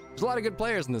drop. There's a lot of good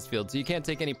players in this field, so you can't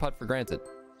take any putt for granted.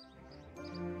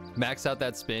 Max out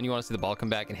that spin. You want to see the ball come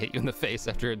back and hit you in the face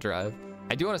after a drive.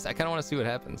 I kind of want to see what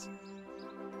happens.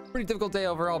 Pretty difficult day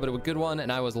overall, but a good one,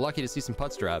 and I was lucky to see some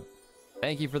putts drop.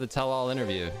 Thank you for the tell-all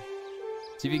interview.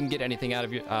 See if you can get anything out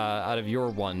of your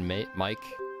one, mate, Mike.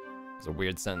 It's a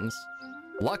weird sentence.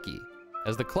 Lucky.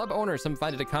 As the club owner, some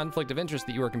find it a conflict of interest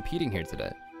that you are competing here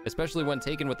today, especially when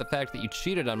taken with the fact that you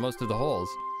cheated on most of the holes.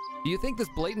 Do you think this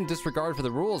blatant disregard for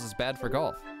the rules is bad for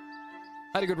golf?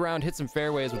 I had a good round, hit some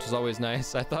fairways, which is always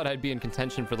nice. I thought I'd be in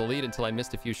contention for the lead until I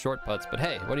missed a few short putts, but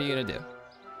hey, what are you gonna do?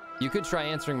 You could try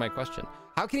answering my question.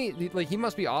 How can he, like, he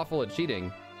must be awful at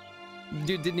cheating.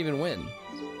 Dude didn't even win.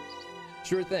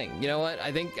 Sure thing. You know what?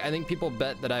 I think people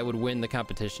bet that I would win the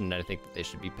competition, and I think that they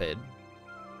should be paid.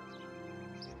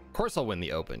 Of course I'll win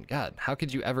the Open. God, how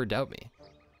could you ever doubt me?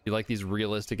 You like these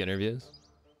realistic interviews?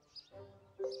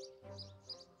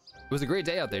 It was a great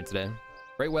day out there today.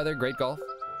 Great weather, great golf.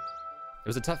 It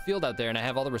was a tough field out there, and I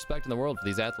have all the respect in the world for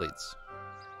these athletes.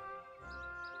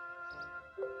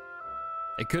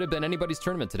 It could have been anybody's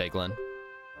tournament today, Glenn.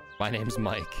 My name's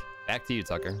Mike. Back to you,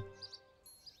 Tucker.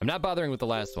 I'm not bothering with the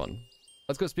last one.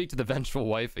 Let's go speak to the vengeful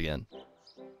wife again.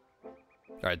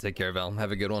 All right, take care, Val.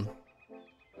 Have a good one.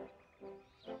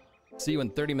 See you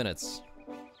in 30 minutes.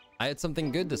 I had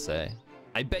something good to say.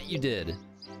 I bet you did.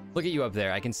 Look at you up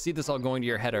there. I can see this all going to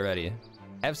your head already.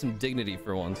 Have some dignity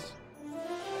for once.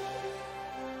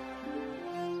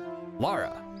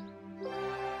 Lara.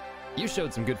 You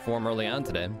showed some good form early on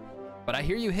today, but I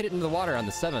hear you hit it into the water on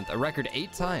the 7th, a record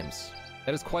 8 times.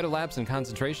 That is quite a lapse in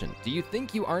concentration. Do you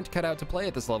think you aren't cut out to play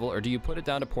at this level, or do you put it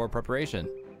down to poor preparation?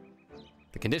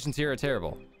 The conditions here are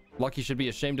terrible. Lucky should be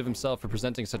ashamed of himself for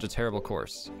presenting such a terrible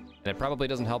course. And it probably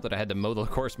doesn't help that I had to mow the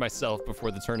course myself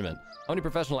before the tournament. How many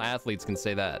professional athletes can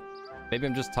say that? Maybe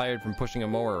I'm just tired from pushing a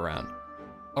mower around.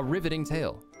 A riveting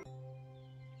tale.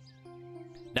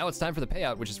 Now it's time for the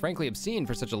payout, which is frankly obscene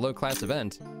for such a low-class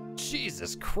event.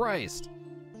 Jesus Christ!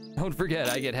 Don't forget,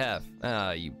 I get half.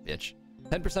 Ah, you bitch.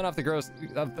 10% off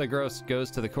the gross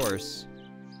goes to the course.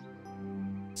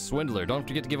 Swindler, don't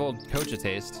forget to give old coach a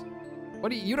taste.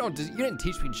 What do you didn't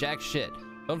teach me jack shit.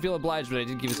 Don't feel obliged, but I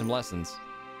did give you some lessons.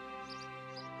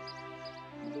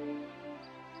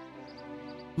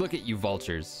 Look at you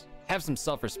vultures. Have some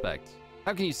self-respect.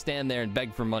 How can you stand there and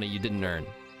beg for money you didn't earn?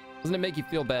 Doesn't it make you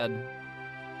feel bad?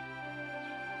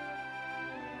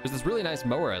 There's this really nice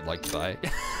mower I'd like to buy.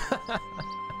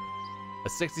 A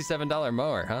 $67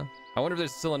 mower, huh? I wonder if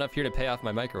there's still enough here to pay off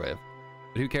my microwave.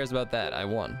 But who cares about that? I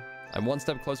won. I'm one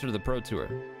step closer to the Pro Tour.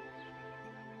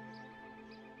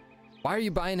 Why are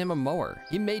you buying him a mower?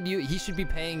 He made you, he should be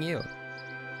paying you.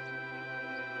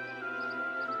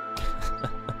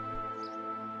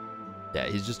 Yeah,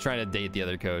 he's just trying to date the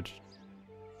other coach.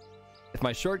 If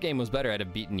my short game was better, I'd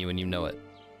have beaten you and you know it.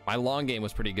 My long game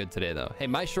was pretty good today though. Hey,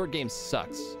 my short game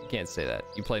sucks. You can't say that.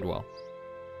 You played well.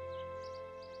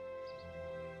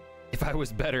 If I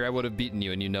was better, I would have beaten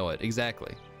you and you know it.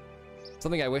 Exactly.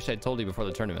 Something I wish I'd told you before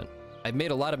the tournament. I've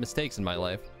made a lot of mistakes in my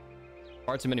life.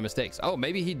 Far too many mistakes. Oh,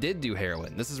 maybe he did do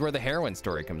heroin. This is where the heroin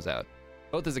story comes out.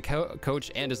 Both as a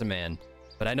coach and as a man.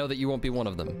 But I know that you won't be one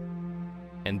of them.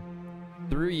 And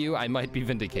through you, I might be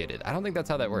vindicated. I don't think that's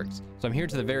how that works. So I'm here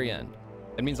to the very end.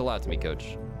 It means a lot to me,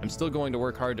 Coach. I'm still going to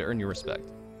work hard to earn your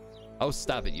respect. Oh,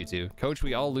 stop it, you two. Coach,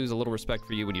 we all lose a little respect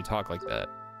for you when you talk like that.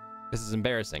 This is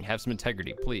embarrassing. Have some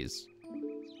integrity, please.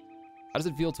 How does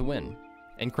it feel to win?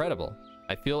 Incredible.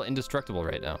 I feel indestructible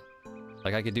right now.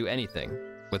 Like I could do anything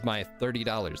with my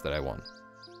 $30 that I won.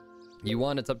 You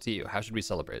won, it's up to you. How should we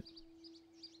celebrate?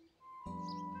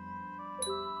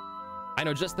 I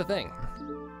know just the thing.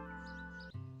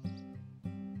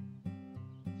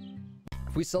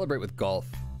 If we celebrate with golf,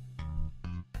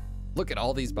 look at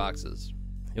all these boxes.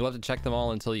 You'll have to check them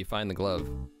all until you find the glove.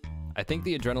 I think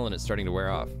the adrenaline is starting to wear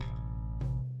off.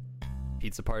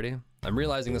 Pizza party? I'm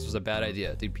realizing this was a bad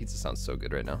idea. Dude, pizza sounds so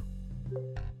good right now.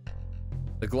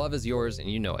 The glove is yours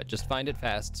and you know it. Just find it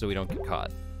fast so we don't get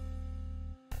caught.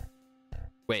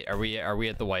 Wait, are we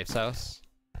at the wife's house?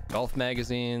 Golf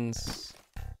magazines,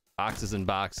 boxes and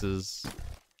boxes.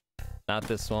 Not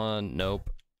this one. Nope.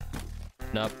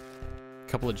 Nope.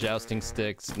 Couple of jousting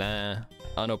sticks. Nah.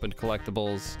 Unopened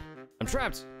collectibles. I'm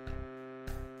trapped.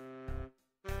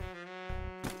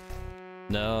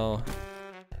 No.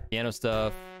 Piano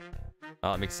stuff.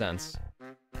 Oh, it makes sense.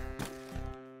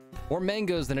 More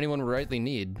mangoes than anyone would rightly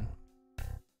need.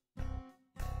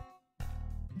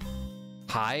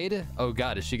 Hide? Oh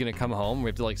god, is she gonna come home? We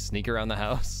have to like sneak around the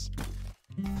house.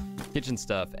 Kitchen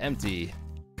stuff, empty.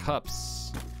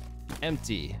 Cups,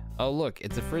 empty. Oh look,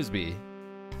 it's a frisbee.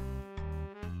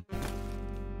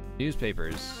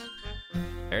 Newspapers.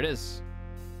 There it is.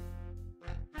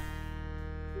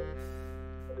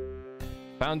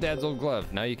 Found Dad's old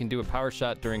glove. Now you can do a power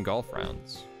shot during golf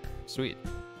rounds. Sweet.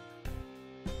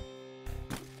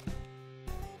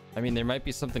 I mean, there might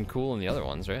be something cool in the other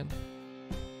ones, right?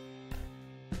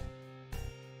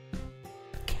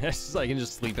 I can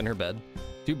just sleep in her bed.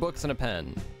 2 books and a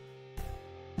pen.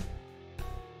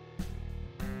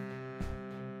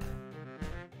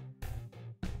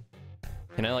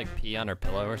 Can I like pee on her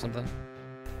pillow or something?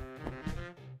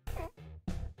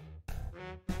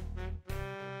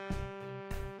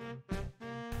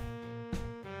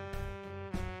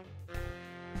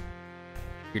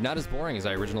 You're not as boring as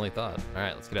I originally thought. All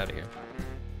right, let's get out of here.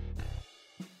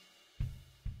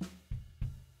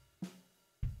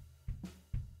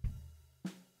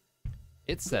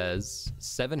 It says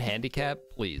 7 handicap,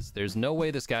 please. There's no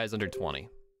way this guy's under 20.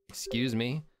 Excuse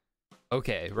me?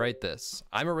 Okay, write this.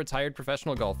 I'm a retired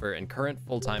professional golfer and current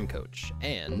full-time coach,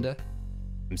 and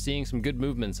I'm seeing some good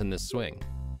movements in this swing.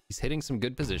 He's hitting some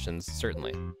good positions,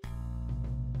 certainly.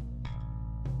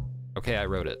 Okay, I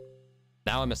wrote it.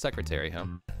 Now I'm a secretary, huh?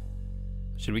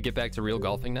 Should we get back to real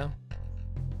golfing now?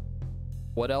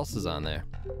 What else is on there?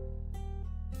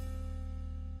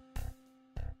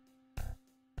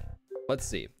 Let's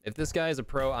see. If this guy is a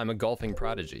pro, I'm a golfing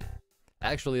prodigy.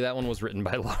 Actually, that one was written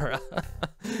by Laura.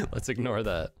 Let's ignore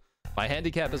that. My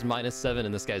handicap is -7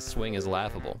 and this guy's swing is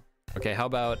laughable. Okay, how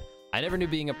about, I never knew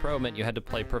being a pro meant you had to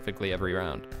play perfectly every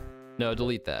round. No,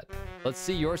 delete that. Let's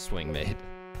see your swing, mate.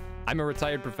 I'm a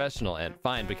retired professional and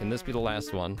fine, but can this be the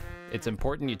last one? It's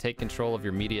important you take control of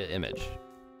your media image.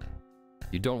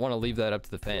 You don't want to leave that up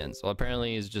to the fans. Well,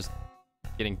 apparently he's just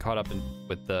getting caught up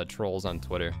with the trolls on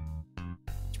Twitter.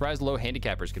 Surprised low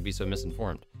handicappers could be so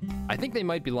misinformed. I think they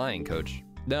might be lying, Coach.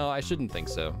 No, I shouldn't think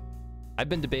so. I've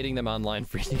been debating them online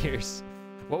for years.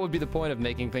 What would be the point of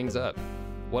making things up?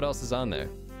 What else is on there?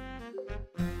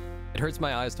 It hurts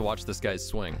my eyes to watch this guy's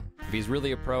swing. If he's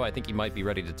really a pro, I think he might be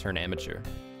ready to turn amateur.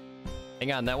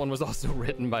 Hang on, that one was also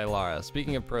written by Lara.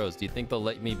 Speaking of pros, do you think they'll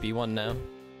let me be one now?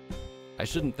 I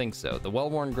shouldn't think so. The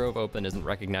Well-Worn Grove Open isn't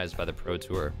recognized by the Pro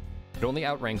Tour. It only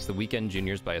outranks the weekend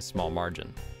juniors by a small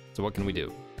margin. So what can we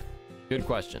do? Good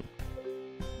question.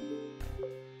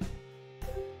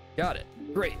 Got it.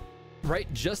 Great.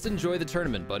 Right, just enjoy the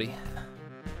tournament, buddy.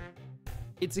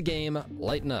 It's a game.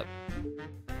 Lighten up.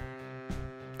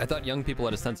 I thought young people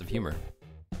had a sense of humor.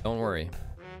 Don't worry.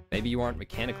 Maybe you aren't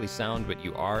mechanically sound, but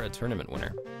you are a tournament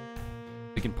winner.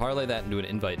 We can parlay that into an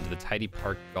invite into the Tidy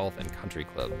Park Golf and Country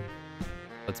Club.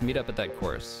 Let's meet up at that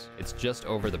course. It's just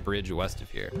over the bridge west of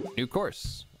here. New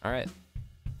course. All right.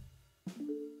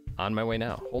 On my way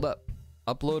now. Hold up.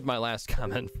 Upload my last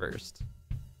comment first.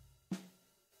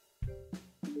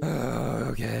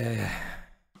 Okay.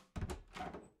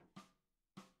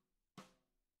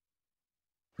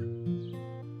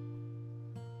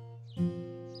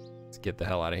 Let's get the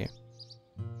hell out of here.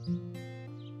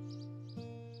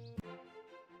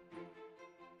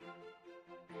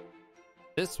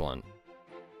 This one.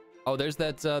 Oh, there's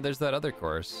that other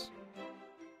course.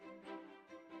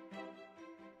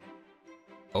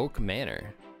 Oak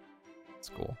Manor. That's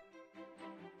cool.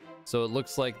 So it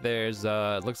looks like there's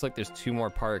 2 more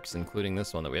parks, including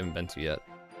this one that we haven't been to yet.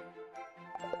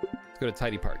 Let's go to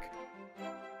Tidy Park.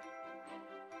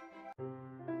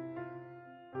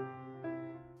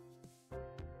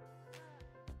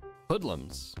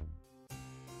 Hoodlums.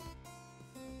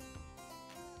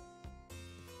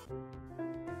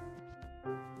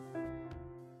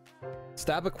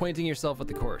 Stop acquainting yourself with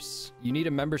the course. You need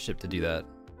a membership to do that.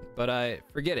 But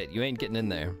forget it, you ain't getting in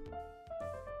there.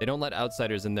 They don't let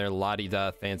outsiders in their la-di-da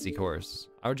fancy course.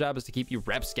 Our job is to keep you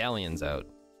rapscallions out.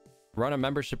 Run a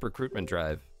membership recruitment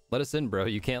drive. Let us in, bro.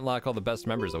 You can't lock all the best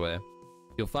members away.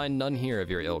 You'll find none here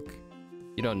of your ilk.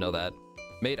 You don't know that.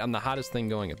 Mate, I'm the hottest thing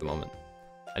going at the moment.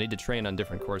 I need to train on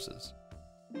different courses.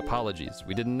 Apologies,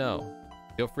 we didn't know.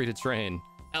 Feel free to train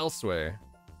elsewhere.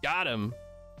 Got him.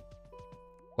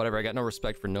 Whatever, I got no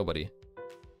respect for nobody.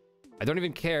 I don't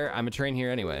even care, I'm a train here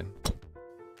anyway.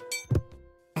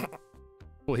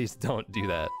 Please don't do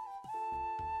that.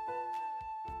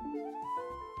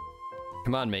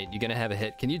 Come on, mate, you gonna have a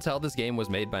hit. Can you tell this game was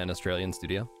made by an Australian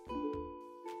studio?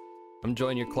 Come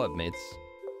join your club, mates.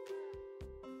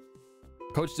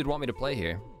 Coach did want me to play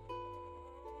here.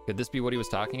 Could this be what he was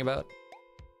talking about?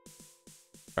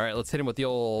 All right, let's hit him with the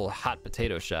old hot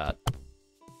potato shot.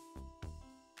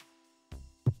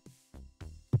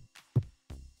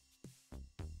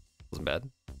 Wasn't bad.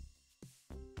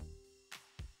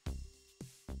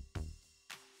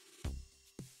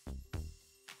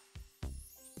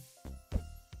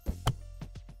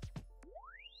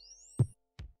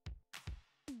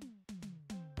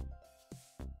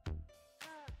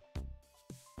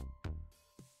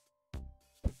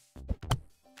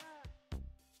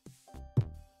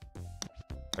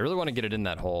 I really want to get it in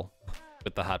that hole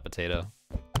with the hot potato.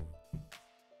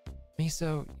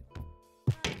 Miso.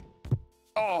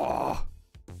 Oh!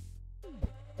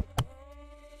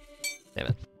 Damn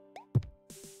it.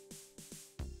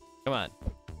 Come on.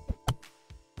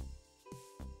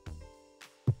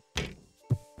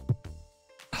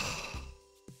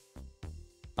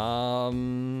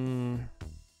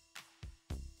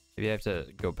 Maybe I have to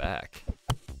go back.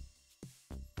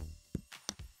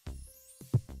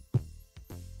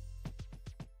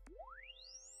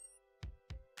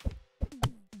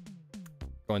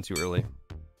 Going too early.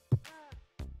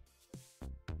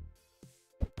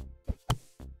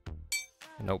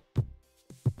 Nope.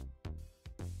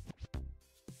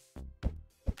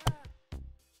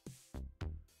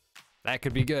 That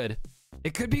could be good.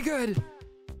 It could be good.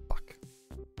 Fuck.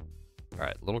 All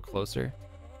right, a little closer.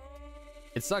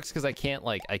 It sucks because I can't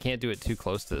do it too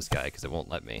close to this guy because it won't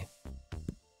let me.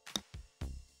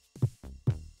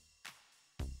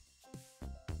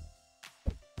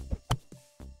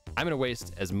 I'm gonna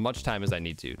waste as much time as I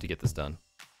need to get this done.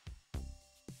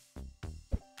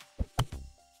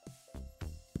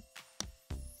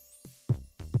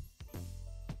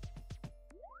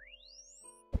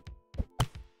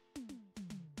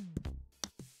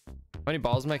 How many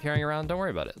balls am I carrying around? Don't worry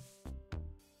about it.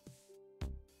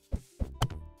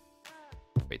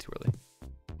 Way too early.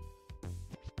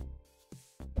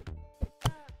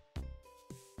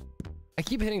 I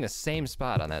keep hitting the same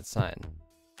spot on that sign.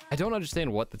 I don't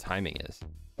understand what the timing is.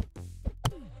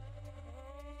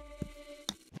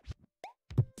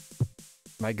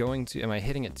 Am I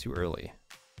hitting it too early?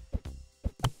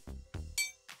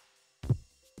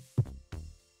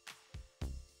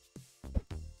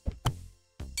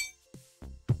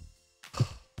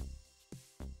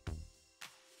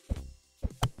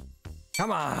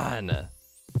 Come on!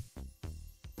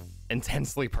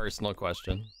 Intensely personal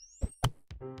question.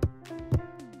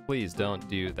 Please don't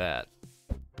do that.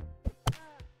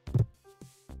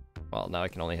 Well, now I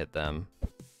can only hit them.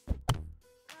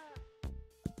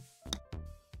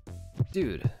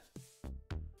 Dude.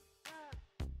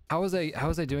 How was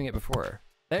I doing it before?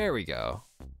 There we go.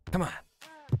 Come on.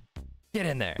 Get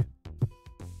in there.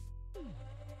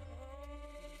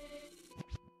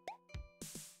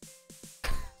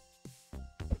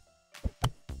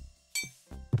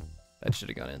 That should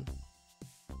have gone in.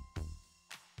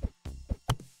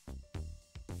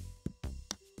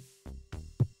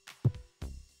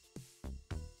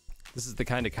 This is the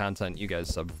kind of content you guys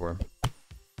sub for.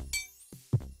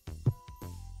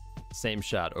 Same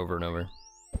shot over and over.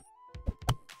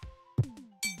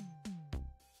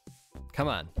 Come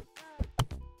on.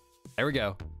 There we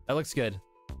go. That looks good.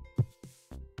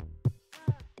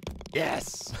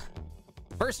 Yes!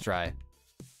 First try.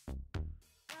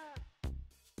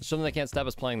 Show them they can't stop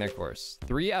us playing their course.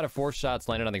 3 out of 4 shots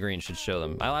landed on the green should show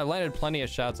them. I landed plenty of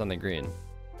shots on the green.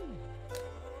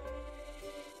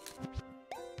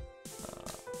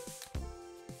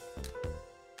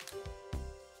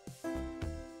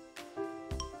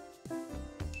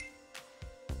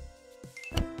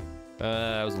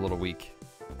 That was a little weak.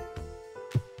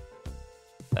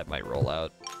 That might roll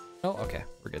out. Oh, okay.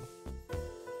 We're good.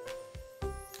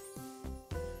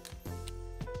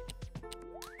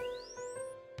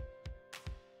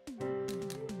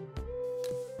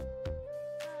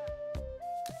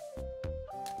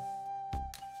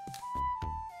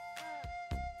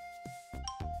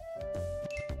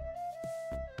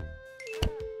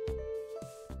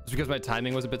 It's because my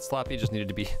timing was a bit sloppy. Just needed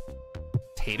to be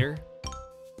tater.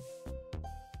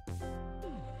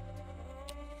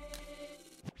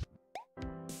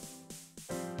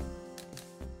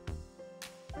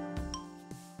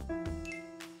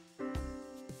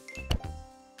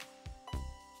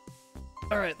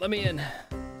 All right, let me in. All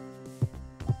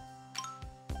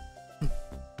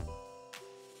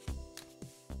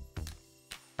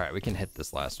right, we can hit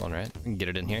this last one, right? We can get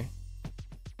it in here.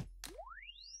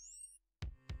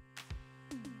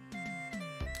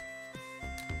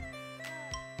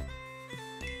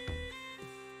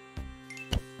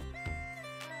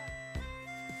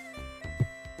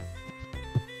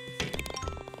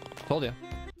 Told you.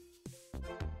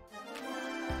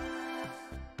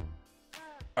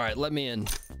 All right, let me in.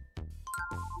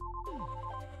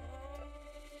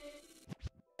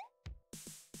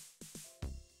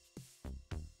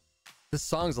 This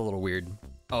song's a little weird.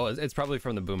 Oh, it's probably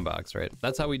from the boombox, right?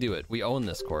 That's how we do it. We own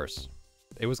this course.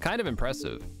 It was kind of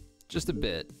impressive. Just a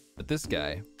bit. But this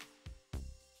guy...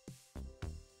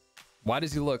 Why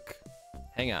does he look...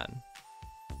 Hang on.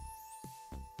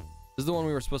 This is the one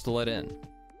we were supposed to let in.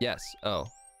 Yes. Oh.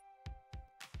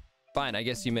 Fine, I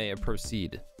guess you may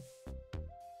proceed.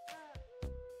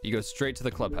 You go straight to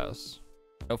the clubhouse.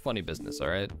 No funny business,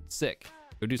 alright? Sick.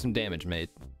 Go do some damage,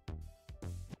 mate.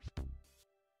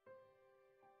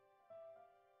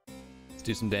 Let's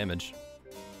do some damage.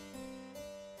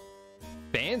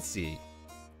 Fancy!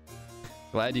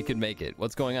 Glad you could make it.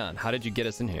 What's going on? How did you get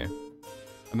us in here?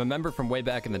 I'm a member from way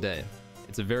back in the day.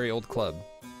 It's a very old club.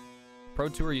 Pro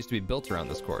Tour used to be built around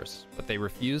this course, but they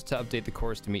refused to update the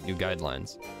course to meet new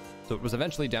guidelines, so it was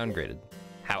eventually downgraded.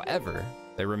 However,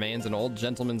 there remains an old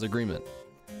gentleman's agreement.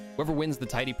 Whoever wins the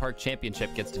Tidy Park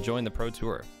Championship gets to join the Pro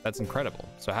Tour. That's incredible.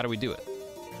 So how do we do it?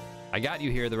 I got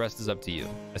you here, the rest is up to you.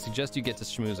 I suggest you get to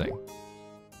schmoozing.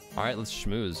 Alright, let's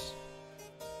schmooze.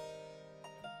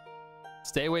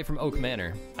 Stay away from Oak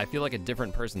Manor. I feel like a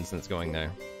different person since going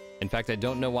there. In fact, I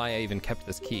don't know why I even kept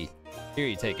this key. Here,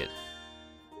 you take it.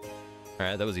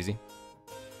 Alright, that was easy.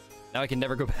 Now I can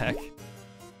never go back.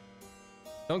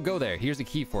 Don't go there. Here's a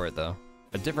key for it, though.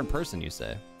 A different person, you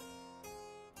say?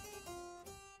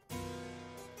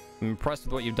 I'm impressed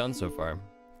with what you've done so far.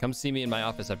 Come see me in my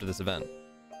office after this event.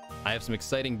 I have some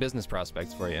exciting business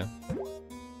prospects for you.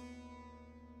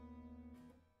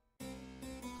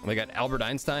 They got Albert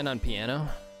Einstein on piano?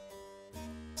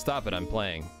 Stop it, I'm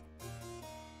playing.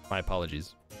 My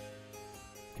apologies.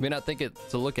 You may not think it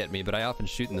to look at me, but I often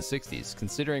shoot in the 60s.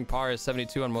 Considering par is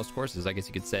 72 on most courses, I guess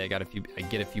you could say I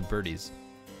get a few birdies.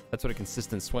 That's what a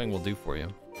consistent swing will do for you.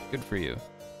 Good for you.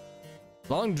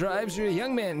 Long drives are a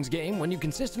young man's game. When you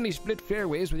consistently split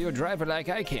fairways with your driver like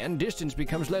I can, distance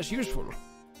becomes less useful.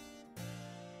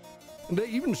 And they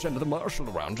even send the marshal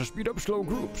around to speed up slow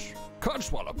groups.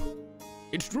 Codswallop.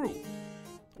 It's true.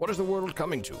 What is the world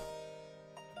coming to?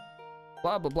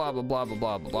 Blah, blah, blah, blah, blah, blah,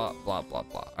 blah, blah, blah, blah,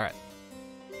 blah. All right.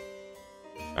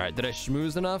 All right, did I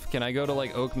schmooze enough? Can I go to,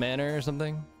 like, Oak Manor or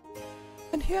something?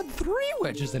 And he had 3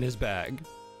 wedges in his bag.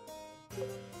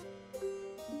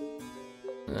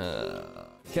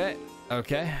 Okay.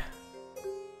 Okay.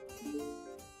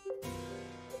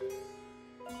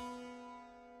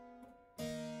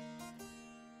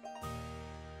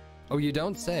 Oh, you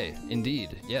don't say.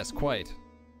 Indeed. Yes, quite.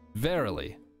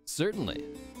 Verily. Certainly.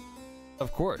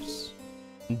 Of course.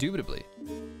 Indubitably.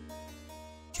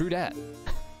 True dat.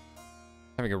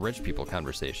 Having a rich people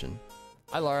conversation.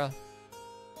 Hi, Laura.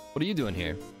 What are you doing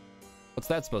here? What's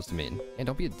that supposed to mean? Hey,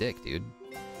 don't be a dick, dude.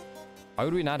 Why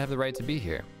would we not have the right to be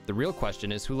here? The real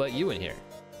question is who let you in here?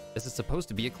 This is supposed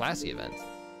to be a classy event.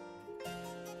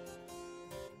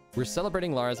 We're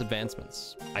celebrating Laura's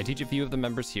advancements. I teach a few of the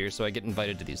members here, so I get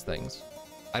invited to these things.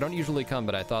 I don't usually come,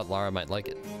 but I thought Laura might like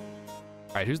it.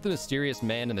 Alright, who's the mysterious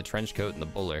man in the trench coat and the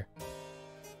bowler?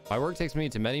 My work takes me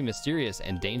to many mysterious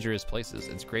and dangerous places.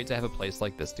 It's great to have a place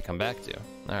like this to come back to.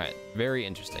 Alright, very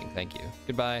interesting, thank you.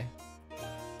 Goodbye.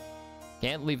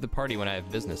 Can't leave the party when I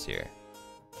have business here.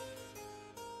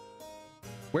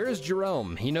 Where is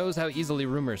Jerome? He knows how easily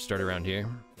rumors start around here.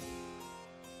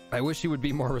 I wish he would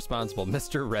be more responsible,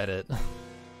 Mr. Reddit.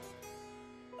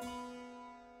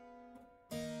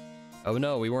 Oh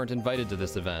no, we weren't invited to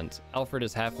this event. Alfred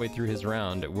is halfway through his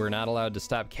round. We're not allowed to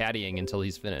stop caddying until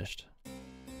he's finished.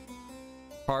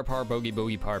 Par par bogey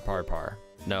bogey par par par.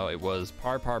 No, it was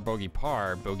par par bogey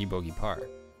par bogey bogey par.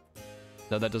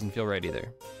 No, that doesn't feel right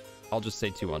either. I'll just say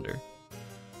 2 under.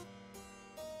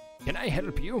 Can I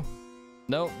help you?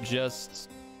 No, just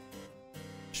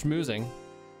schmoozing.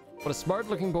 What a smart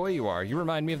looking boy you are. You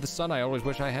remind me of the son I always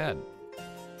wish I had.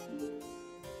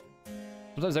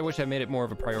 Sometimes I wish I made it more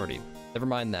of a priority. Never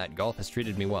mind that, golf has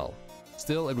treated me well.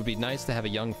 Still, it would be nice to have a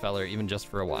young feller even just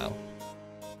for a while.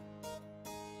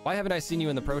 Why haven't I seen you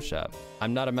in the pro shop?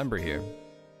 I'm not a member here.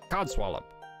 Codswallop.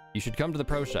 You should come to the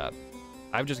pro shop.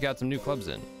 I've just got some new clubs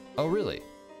in. Oh, really?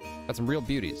 Got some real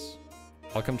beauties.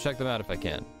 I'll come check them out if I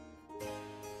can.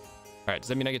 Alright, does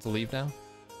that mean I get to leave now?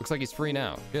 Looks like he's free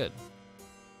now. Good.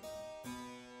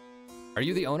 Are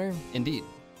you the owner? Indeed.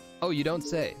 Oh, you don't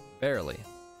say. Barely.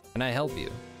 Can I help you?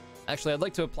 Actually, I'd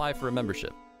like to apply for a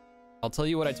membership. I'll tell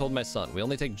you what I told my son. We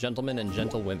only take gentlemen and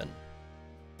gentlewomen.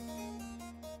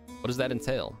 What does that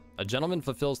entail? A gentleman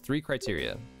fulfills 3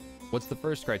 criteria. What's the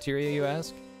first criteria, you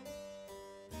ask?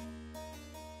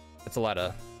 That's a lot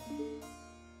of...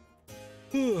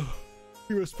 He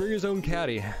must bring his own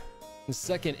caddy. The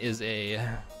second is a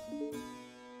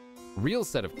real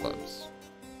set of clubs.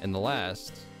 And the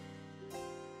last,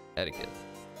 etiquette.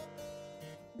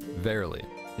 Verily.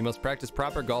 You must practice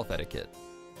proper golf etiquette.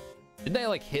 Didn't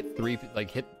I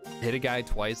hit a guy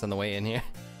twice on the way in here?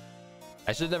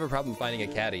 I should have a problem finding a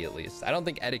caddy at least. I don't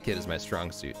think etiquette is my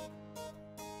strong suit.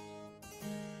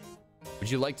 Would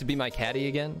you like to be my caddy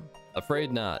again?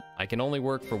 Afraid not. I can only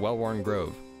work for Well-Worn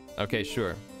Grove. Okay,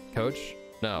 sure. Coach?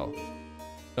 No.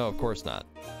 No, of course not.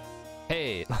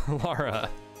 Hey, Laura.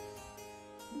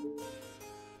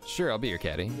 Sure, I'll be your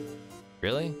caddy.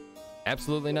 Really?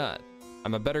 Absolutely not.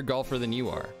 I'm a better golfer than you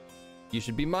are. You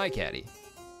should be my caddy.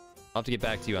 I'll have to get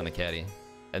back to you on the caddy.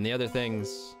 And the other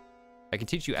things, I can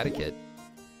teach you etiquette.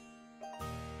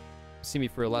 See me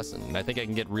for a lesson, and I think I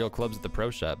can get real clubs at the pro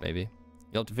shop, maybe.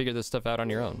 You'll have to figure this stuff out on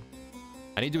your own.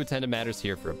 I need to attend to matters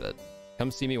here for a bit.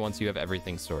 Come see me once you have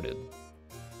everything sorted.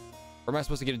 Where am I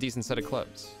supposed to get a decent set of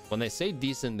clubs? When they say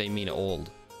decent, they mean old.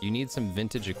 You need some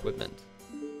vintage equipment.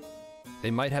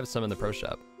 They might have some in the pro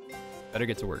shop. Better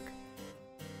get to work.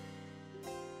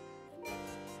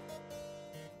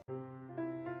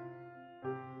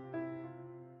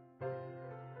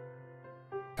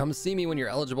 Come see me when you're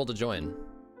eligible to join.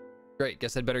 Great,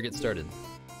 guess I'd better get started.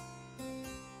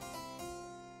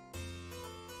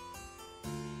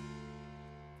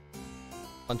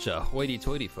 Bunch of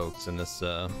hoity-toity folks in this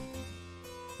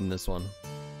one.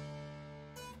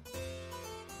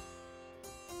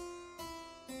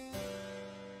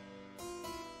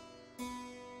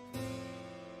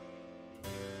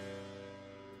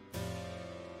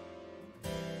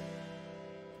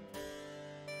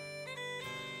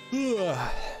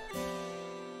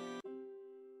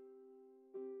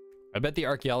 I bet the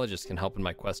archaeologist can help in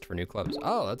my quest for new clubs.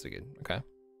 Oh, that's a good. Okay.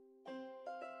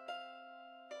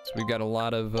 So we've got a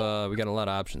lot of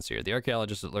options here. The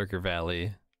archaeologist at Lurker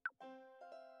Valley.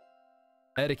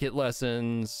 Etiquette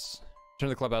lessons. Turn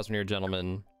to the clubhouse when you're a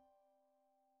gentleman.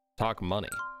 Talk money.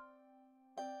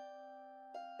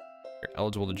 You're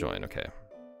eligible to join. Okay.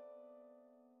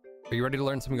 Are you ready to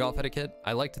learn some golf etiquette?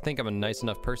 I like to think I'm a nice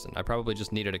enough person. I probably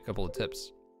just needed a couple of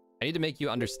tips. I need to make you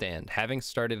understand, having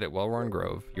started at Well-Worn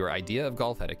Grove, your idea of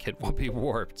golf etiquette will be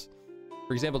warped.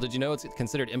 For example, did you know it's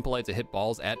considered impolite to hit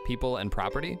balls at people and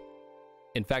property?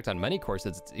 In fact, on many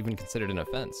courses, it's even considered an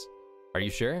offense. Are you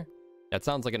sure? That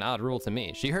sounds like an odd rule to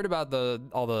me. She heard about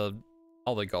all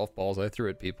the golf balls I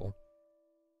threw at people.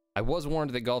 I was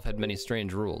warned that golf had many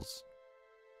strange rules.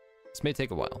 This may take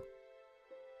a while.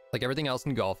 Like everything else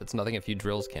in golf, it's nothing a few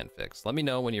drills can't fix. Let me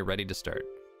know when you're ready to start.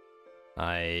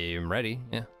 I'm ready.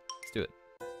 Yeah. Let's do it.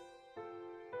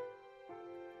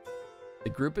 The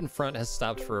group in front has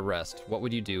stopped for a rest. What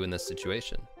would you do in this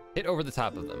situation? Hit over the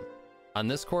top of them. On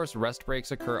this course, rest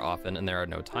breaks occur often and there are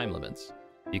no time limits.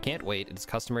 If you can't wait, it is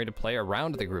customary to play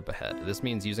around the group ahead. This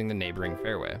means using the neighboring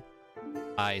fairway.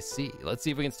 I see. Let's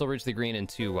see if we can still reach the green in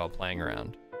 2 while playing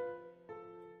around.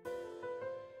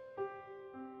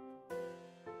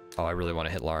 Oh, I really want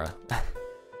to hit Laura.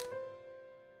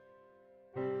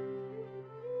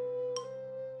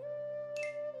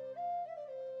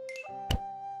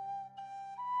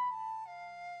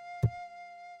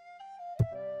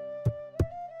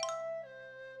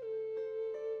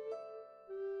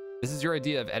 This is your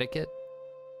idea of etiquette?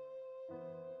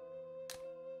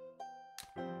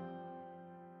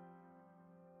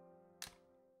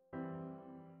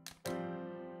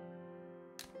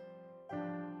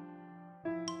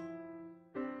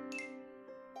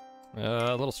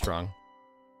 A little strong.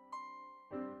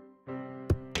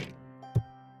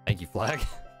 Thank you, Flag.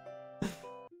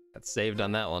 Got saved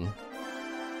on that one.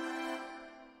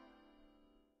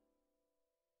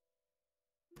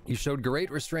 You showed great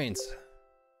restraints.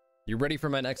 You ready for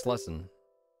my next lesson?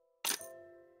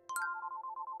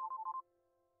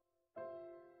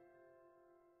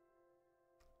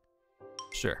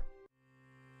 Sure.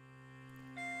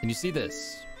 Can you see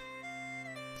this?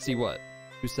 See what?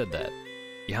 Who said that?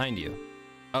 Behind you.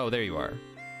 Oh, there you are.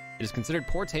 It is considered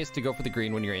poor taste to go for the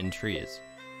green when you're in trees.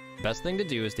 The best thing to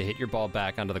do is to hit your ball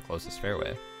back onto the closest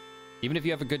fairway. Even if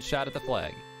you have a good shot at the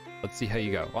flag. Let's see how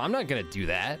you go. Well, I'm not gonna do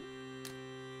that.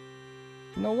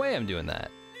 No way I'm doing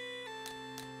that.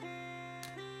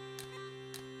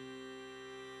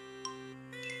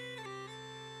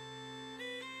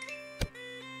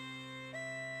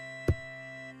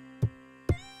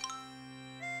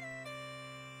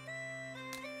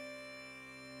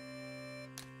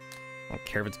 I don't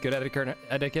care if it's good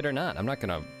etiquette or not. I'm not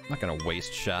gonna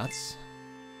waste shots.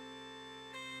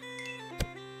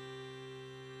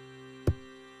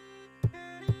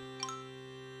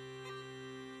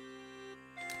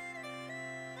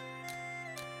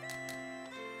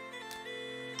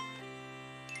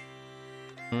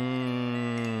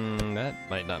 That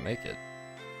might not make it.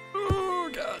 Oh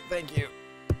god, thank you.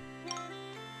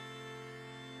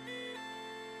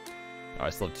 Oh, I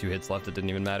still have 2 hits left. It didn't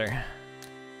even matter.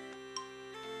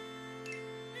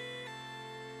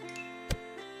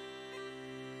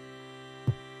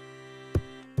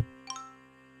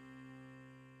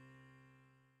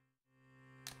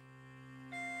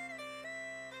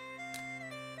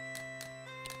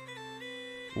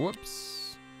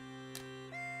 Whoops.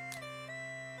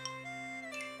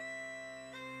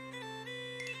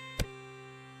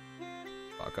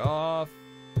 Fuck off.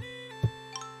 There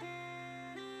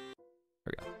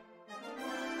we go.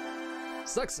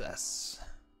 Success.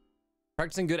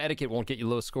 Practicing good etiquette won't get you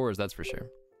low scores, that's for sure.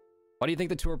 Why do you think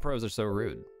the tour pros are so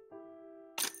rude?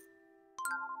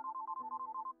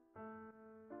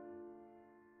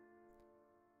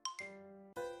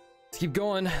 Keep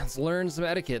going. Let's learn some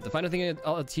etiquette. The final thing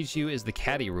I'll teach you is the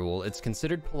caddy rule. It's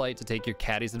considered polite to take your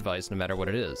caddy's advice no matter what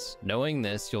it is. Knowing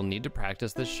this, you'll need to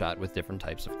practice this shot with different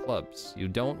types of clubs. You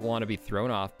don't want to be thrown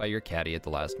off by your caddy at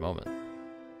the last moment.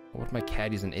 What if my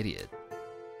caddy's an idiot?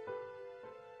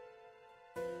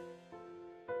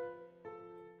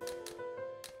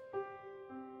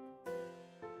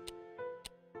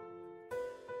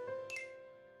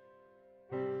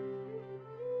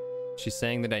 She's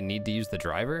saying that I need to use the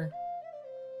driver?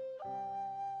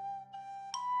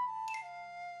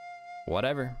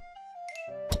 Whatever.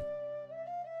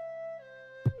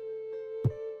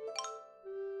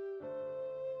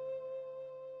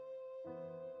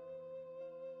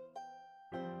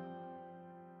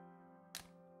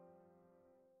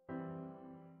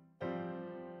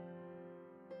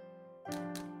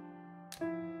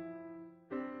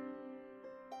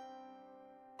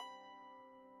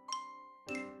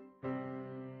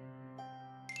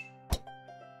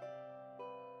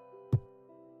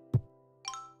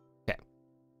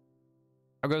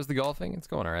 How goes the golfing? It's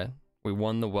going all right. We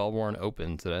won the Well-Worn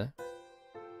Open today.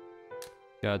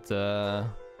 Got,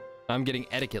 I'm getting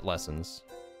etiquette lessons.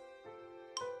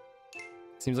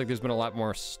 Seems like there's been a lot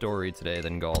more story today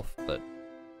than golf, but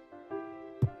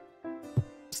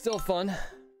still fun.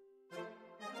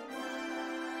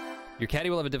 Your caddy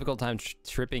will have a difficult time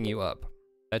tripping you up.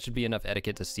 That should be enough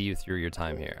etiquette to see you through your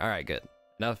time here. All right, good.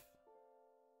 Enough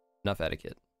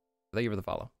etiquette. Thank you for the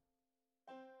follow.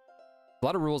 A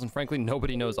lot of rules, and frankly,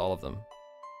 nobody knows all of them.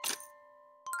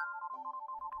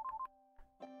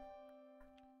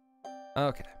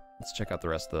 Okay, let's check out the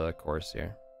rest of the course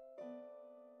here.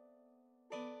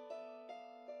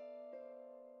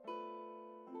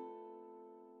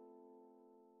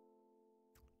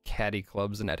 Caddy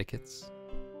clubs and etiquettes.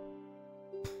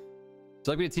 Would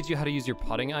you like me to teach you how to use your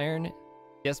putting iron?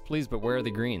 Yes, please, but where are the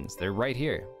greens? They're right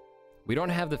here. We don't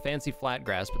have the fancy flat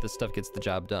grass, but this stuff gets the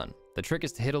job done. The trick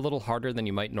is to hit a little harder than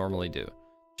you might normally do.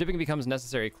 Chipping becomes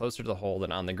necessary closer to the hole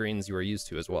than on the greens you are used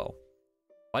to as well.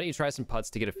 Why don't you try some putts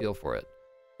to get a feel for it?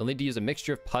 You'll need to use a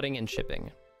mixture of putting and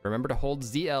chipping. Remember to hold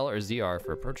ZL or ZR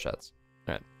for approach shots.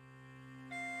 Alright.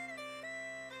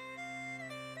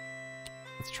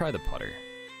 Let's try the putter.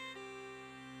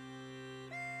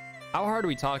 How hard are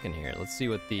we talking here? Let's see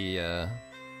what the,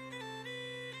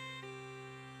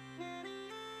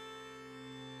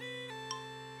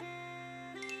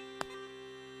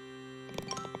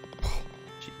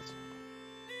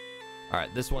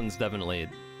 Alright, this one's definitely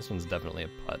a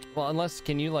putt. Well, unless,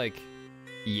 can you like,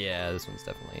 yeah, this one's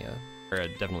definitely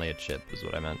definitely a chip is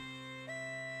what I meant.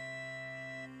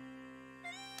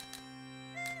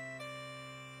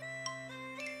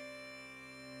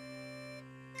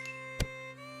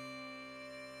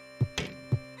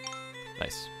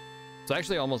 So I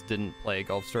actually almost didn't play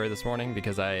Golf Story this morning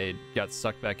because I got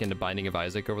sucked back into Binding of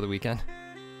Isaac over the weekend.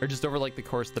 Or just over like the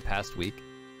course of the past week.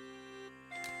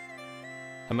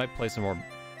 I might play some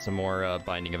more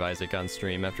Binding of Isaac on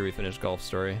stream after we finish Golf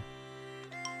Story.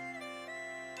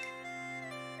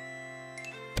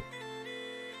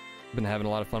 Been having a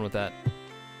lot of fun with that.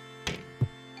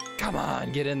 Come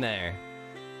on, get in there.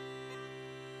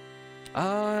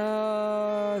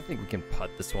 I think we can putt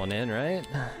this one in, right?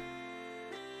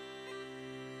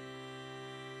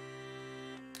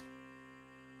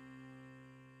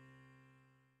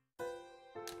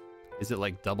 Is it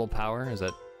like double power? Is that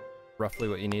roughly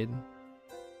what you need?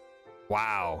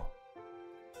 Wow.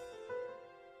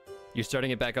 You're starting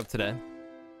it back up today?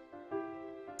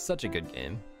 Such a good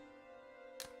game.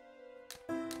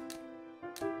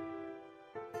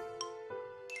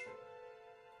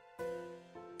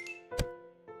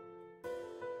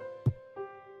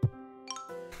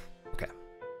 Okay.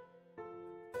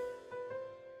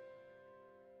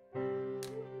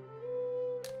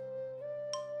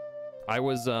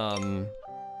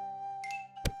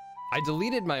 I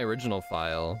deleted my original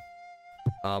file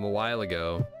a while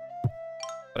ago,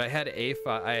 but I had a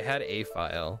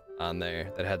file on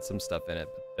there that had some stuff in it.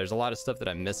 But there's a lot of stuff that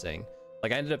I'm missing.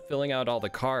 Like I ended up filling out all the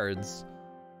cards,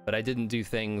 but I didn't do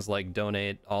things like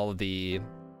donate all of the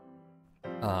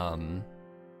I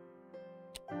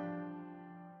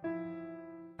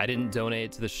didn't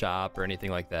donate to the shop or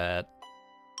anything like that.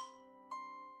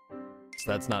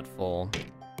 So that's not full.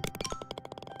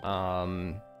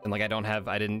 And like I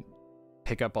didn't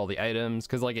pick up all the items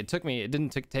because like it didn't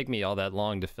take me all that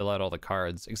long to fill out all the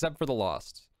cards except for the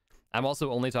Lost. I'm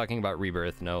also only talking about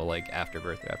Rebirth, no like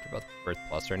Afterbirth or Afterbirth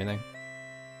Plus or anything.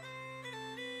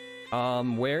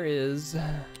 Where is...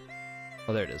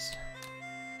 Oh, there it is.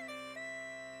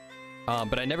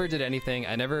 But I never did anything.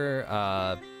 I never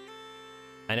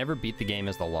beat the game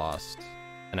as the Lost,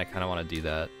 and I kind of want to do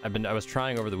that. I was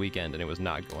trying over the weekend and it was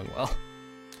not going well.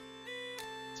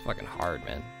 It's fucking hard,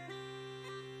 man.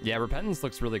 Yeah, Repentance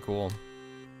looks really cool.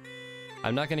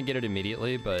 I'm not gonna get it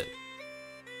immediately, but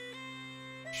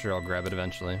sure I'll grab it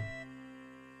eventually.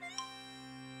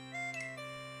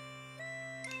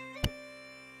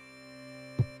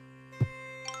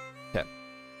 Okay.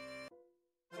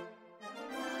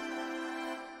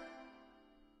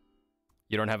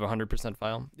 You don't have a 100%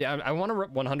 file? Yeah, I want a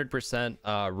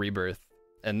 100% Rebirth,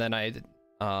 and then I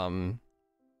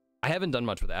haven't done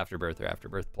much with Afterbirth or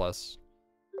Afterbirth Plus.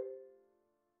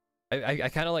 I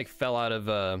kind of like fell out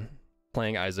of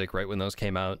playing Isaac right when those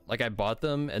came out. Like I bought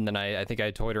them and then I think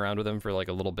I toyed around with them for like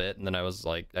a little bit, and then I was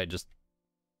like, I'd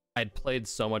played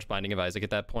so much Binding of Isaac at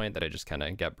that point that I just kind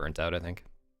of got burnt out, I think.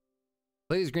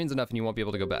 Play these greens enough and you won't be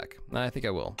able to go back. I think I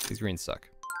will. These greens suck.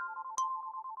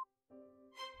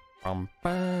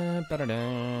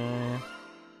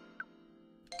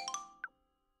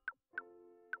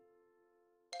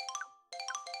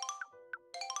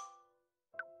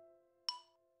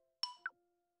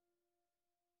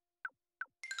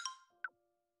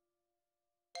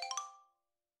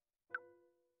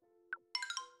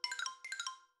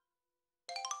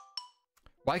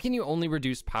 Why can you only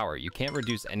reduce power? You can't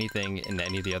reduce anything in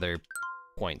any of the other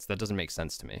points. That doesn't make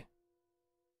sense to me.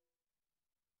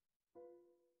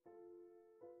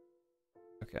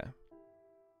 Okay.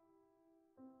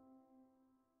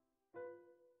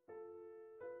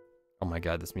 Oh my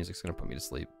god, this music's gonna put me to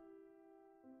sleep.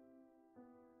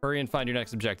 Hurry and find your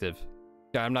next objective.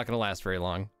 Yeah, I'm not gonna last very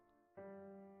long.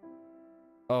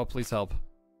 Oh, please help.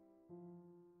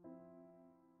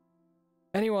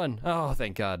 Anyone? Oh,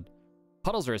 thank god.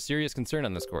 Puddles are a serious concern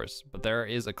on this course, but there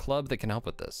is a club that can help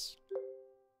with this.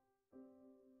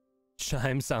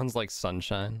 Chime sounds like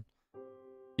sunshine.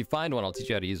 If you find one, I'll teach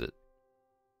you how to use it.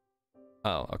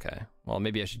 Oh, okay. Well,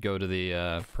 maybe I should go to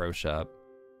the pro shop.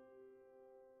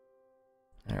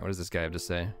 Alright, what does this guy have to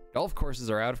say? Golf courses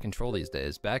are out of control these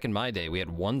days. Back in my day, we had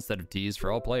one set of tees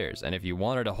for all players, and if you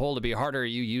wanted a hole to be harder,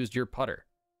 you used your putter.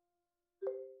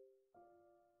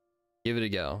 Give it a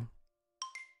go.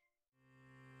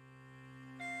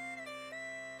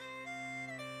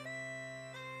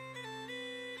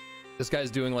 This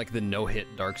guy's doing like the no-hit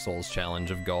Dark Souls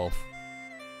challenge of golf.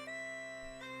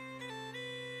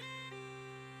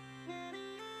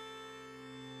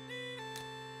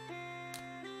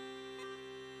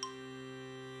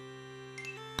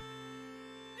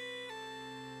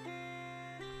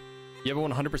 You have a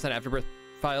 100% Afterbirth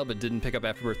file, but didn't pick up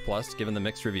Afterbirth Plus, given the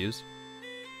mixed reviews.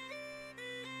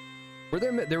 Were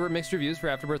there were mixed reviews for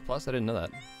Afterbirth Plus? I didn't know that.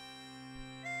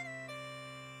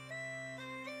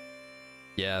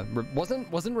 Yeah,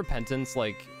 wasn't Repentance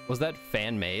like, was that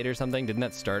fan made or something? Didn't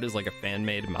that start as like a fan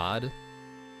made mod?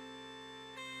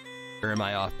 Or am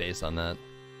I off base on that?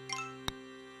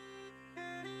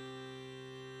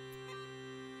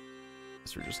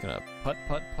 Guess we're just gonna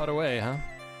putt away, huh?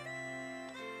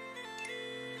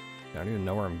 I don't even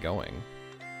know where I'm going.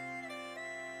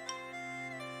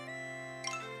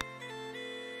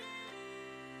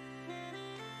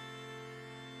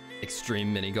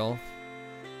 Extreme mini golf.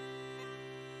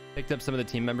 Picked up some of the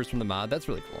team members from the mod. That's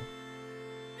really cool.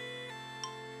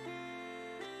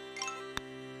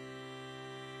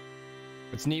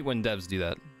 It's neat when devs do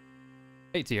that.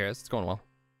 Hey T Harris, it's going well.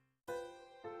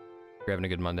 You're having a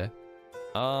good Monday.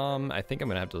 I think I'm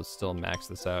gonna have to still max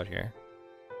this out here.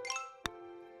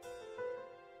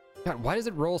 God, why does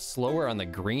it roll slower on the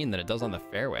green than it does on the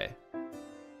fairway?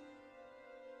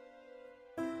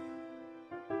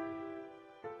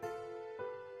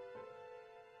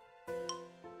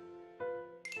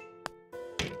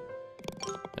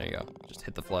 There you go. Just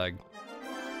hit the flag.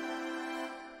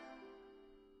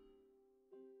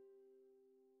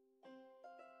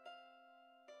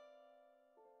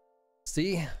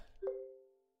 See?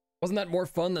 Wasn't that more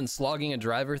fun than slogging a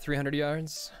driver 300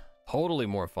 yards? Totally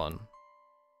more fun.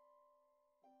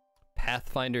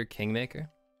 Pathfinder Kingmaker.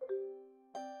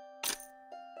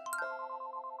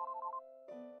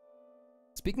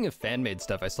 Speaking of fan-made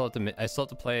stuff, I still have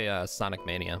to play Sonic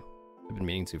Mania. I've been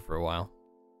meaning to for a while.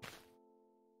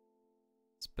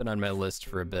 It's been on my list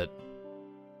for a bit.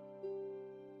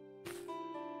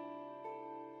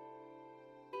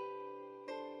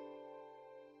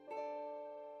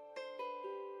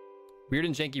 Weird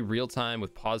and janky real-time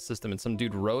with pause system, and some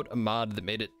dude wrote a mod that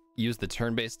made it use the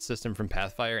turn-based system from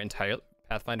Pathfinder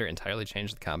entirely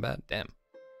changed the combat. Damn.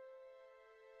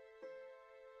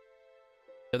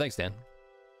 Yeah, thanks, Dan.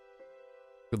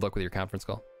 Good luck with your conference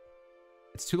call.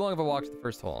 It's too long of a walk to the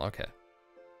first hole. Okay.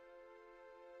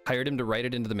 Hired him to write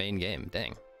it into the main game.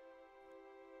 Dang.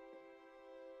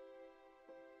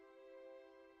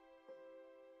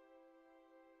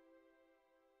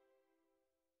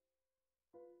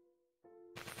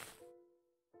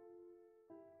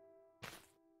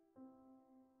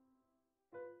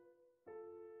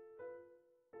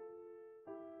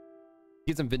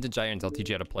 Get some vintage irons. I'll teach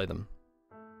you how to play them.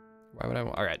 Why would I?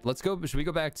 All right, let's go. Should we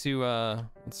go back to?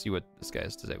 Let's see what this guy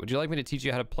has to say. Would you like me to teach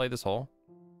you how to play this hole?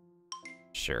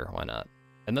 Sure, why not?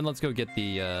 And then let's go get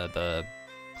the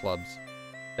clubs.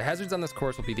 The hazards on this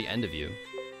course will be the end of you.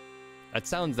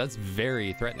 That's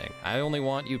very threatening. I only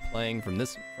want you playing from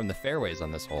the fairways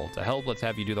on this hole. To help, let's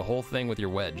have you do the whole thing with your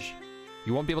wedge.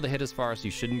 You won't be able to hit as far, so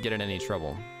you shouldn't get in any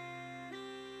trouble.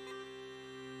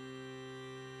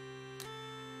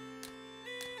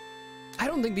 I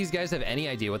don't think these guys have any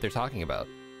idea what they're talking about.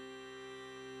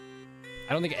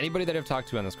 I don't think anybody that I've talked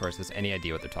to on this course has any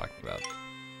idea what they're talking about.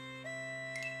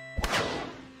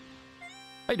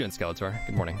 How you doing, Skeletor?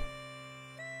 Good morning.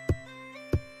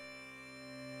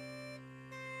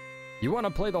 You want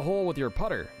to play the hole with your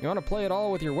putter. You want to play it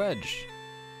all with your wedge.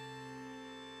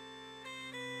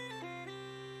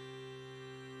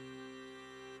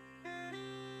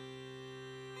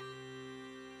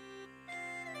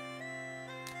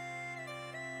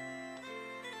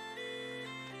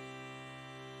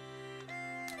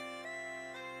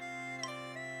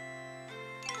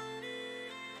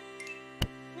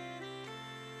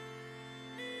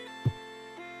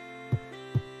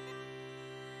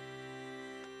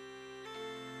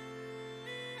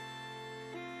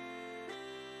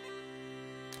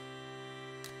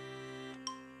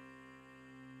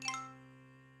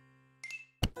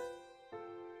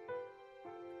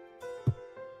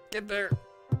 Get there.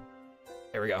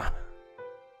 There we go.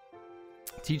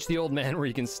 Teach the old man where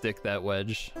you can stick that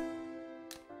wedge.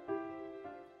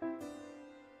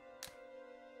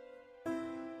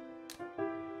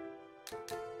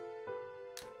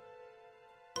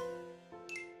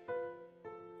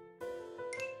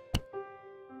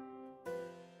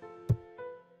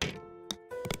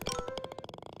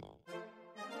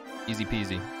 Easy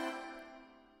peasy.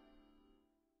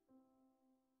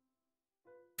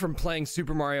 From playing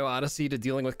Super Mario Odyssey to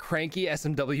dealing with cranky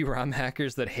SMW ROM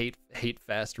hackers that hate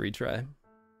fast retry.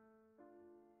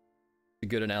 A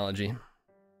good analogy.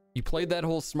 You played that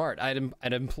hole smart.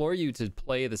 I'd implore you to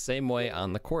play the same way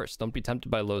on the course. Don't be tempted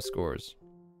by low scores.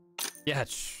 Yeah,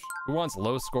 who wants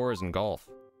low scores in golf?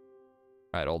 All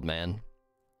right, old man.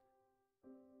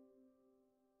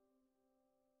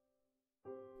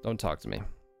 Don't talk to me.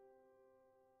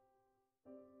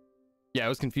 Yeah, I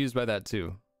was confused by that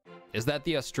too. Is that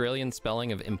the Australian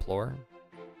spelling of implore?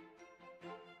 All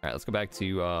right, let's go back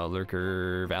to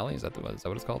Lurker Valley. Is that what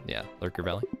it's called? Yeah, Lurker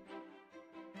Valley.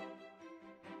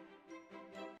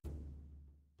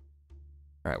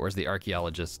 All right, where's the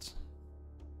archaeologist?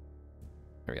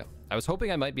 There we go. I was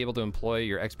hoping I might be able to employ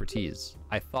your expertise.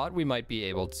 I thought we might be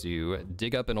able to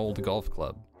dig up an old golf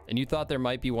club. And you thought there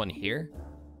might be one here?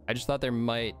 I just thought there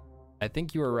might... I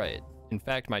think you were right. In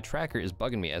fact, my tracker is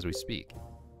bugging me as we speak.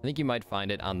 I think you might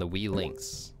find it on the Wii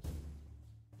links.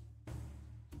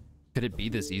 Could it be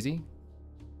this easy?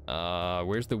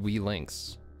 Where's the Wii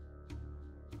links?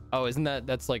 Oh, isn't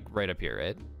that's like right up here,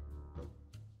 right?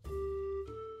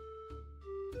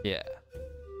 Yeah.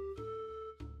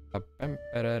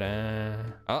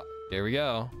 Oh, there we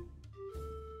go.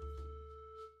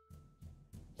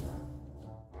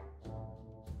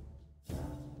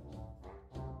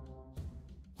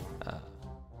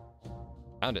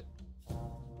 Found it.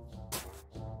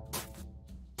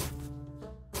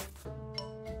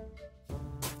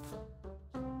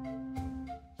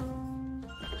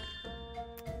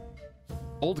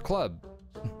 Old club.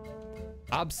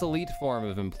 Obsolete form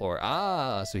of implore.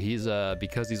 Ah, so he's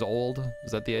because he's old.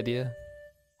 Is that the idea?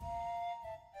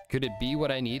 Could it be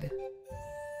what I need?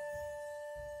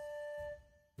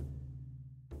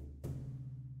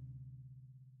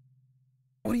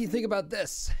 What do you think about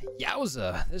this?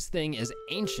 Yowza, this thing is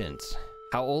ancient.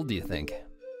 How old do you think?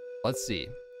 Let's see.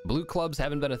 Blue clubs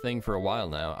haven't been a thing for a while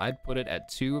now. I'd put it at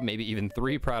 2, maybe even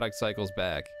 3 product cycles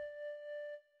back.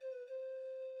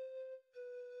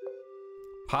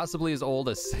 Possibly as old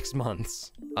as 6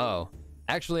 months. Oh,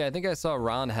 actually, I think I saw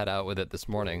Ron head out with it this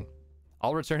morning.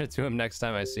 I'll return it to him next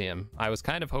time I see him. I was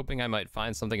kind of hoping I might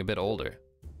find something a bit older.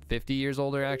 50 years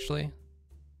older, actually.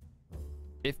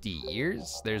 50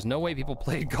 years? There's no way people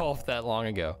played golf that long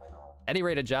ago. At any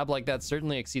rate, a job like that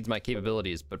certainly exceeds my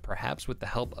capabilities, but perhaps with the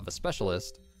help of a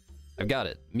specialist. I've got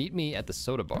it. Meet me at the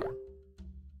soda bar.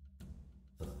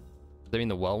 Does that mean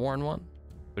the well-worn one?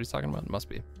 What are you talking about? It must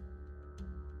be.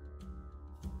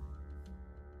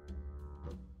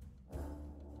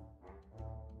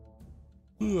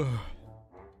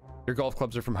 Your golf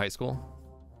clubs are from high school?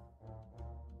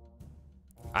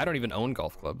 I don't even own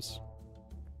golf clubs.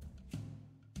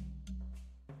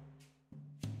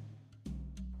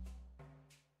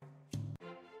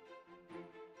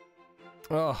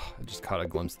 Oh, I just caught a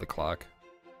glimpse of the clock.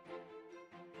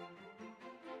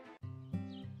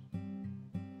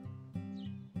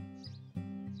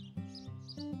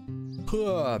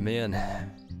 Oh,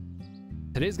 man.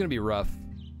 Today's gonna be rough.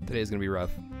 Today's gonna be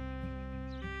rough.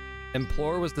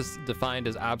 Implore was defined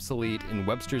as obsolete in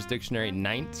Webster's Dictionary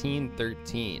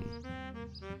 1913.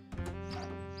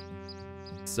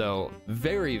 So,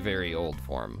 very, very old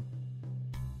form.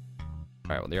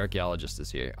 All right, well, the archaeologist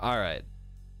is here. All right.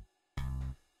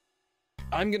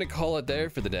 I'm gonna call it there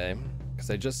for the day, because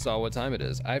I just saw what time it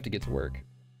is. I have to get to work.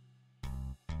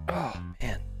 Oh,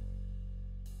 man.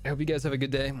 I hope you guys have a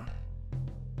good day.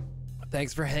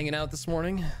 Thanks for hanging out this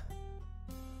morning.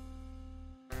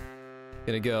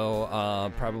 Gonna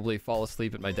go probably fall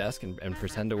asleep at my desk and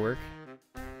pretend to work.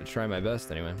 Try my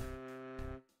best anyway.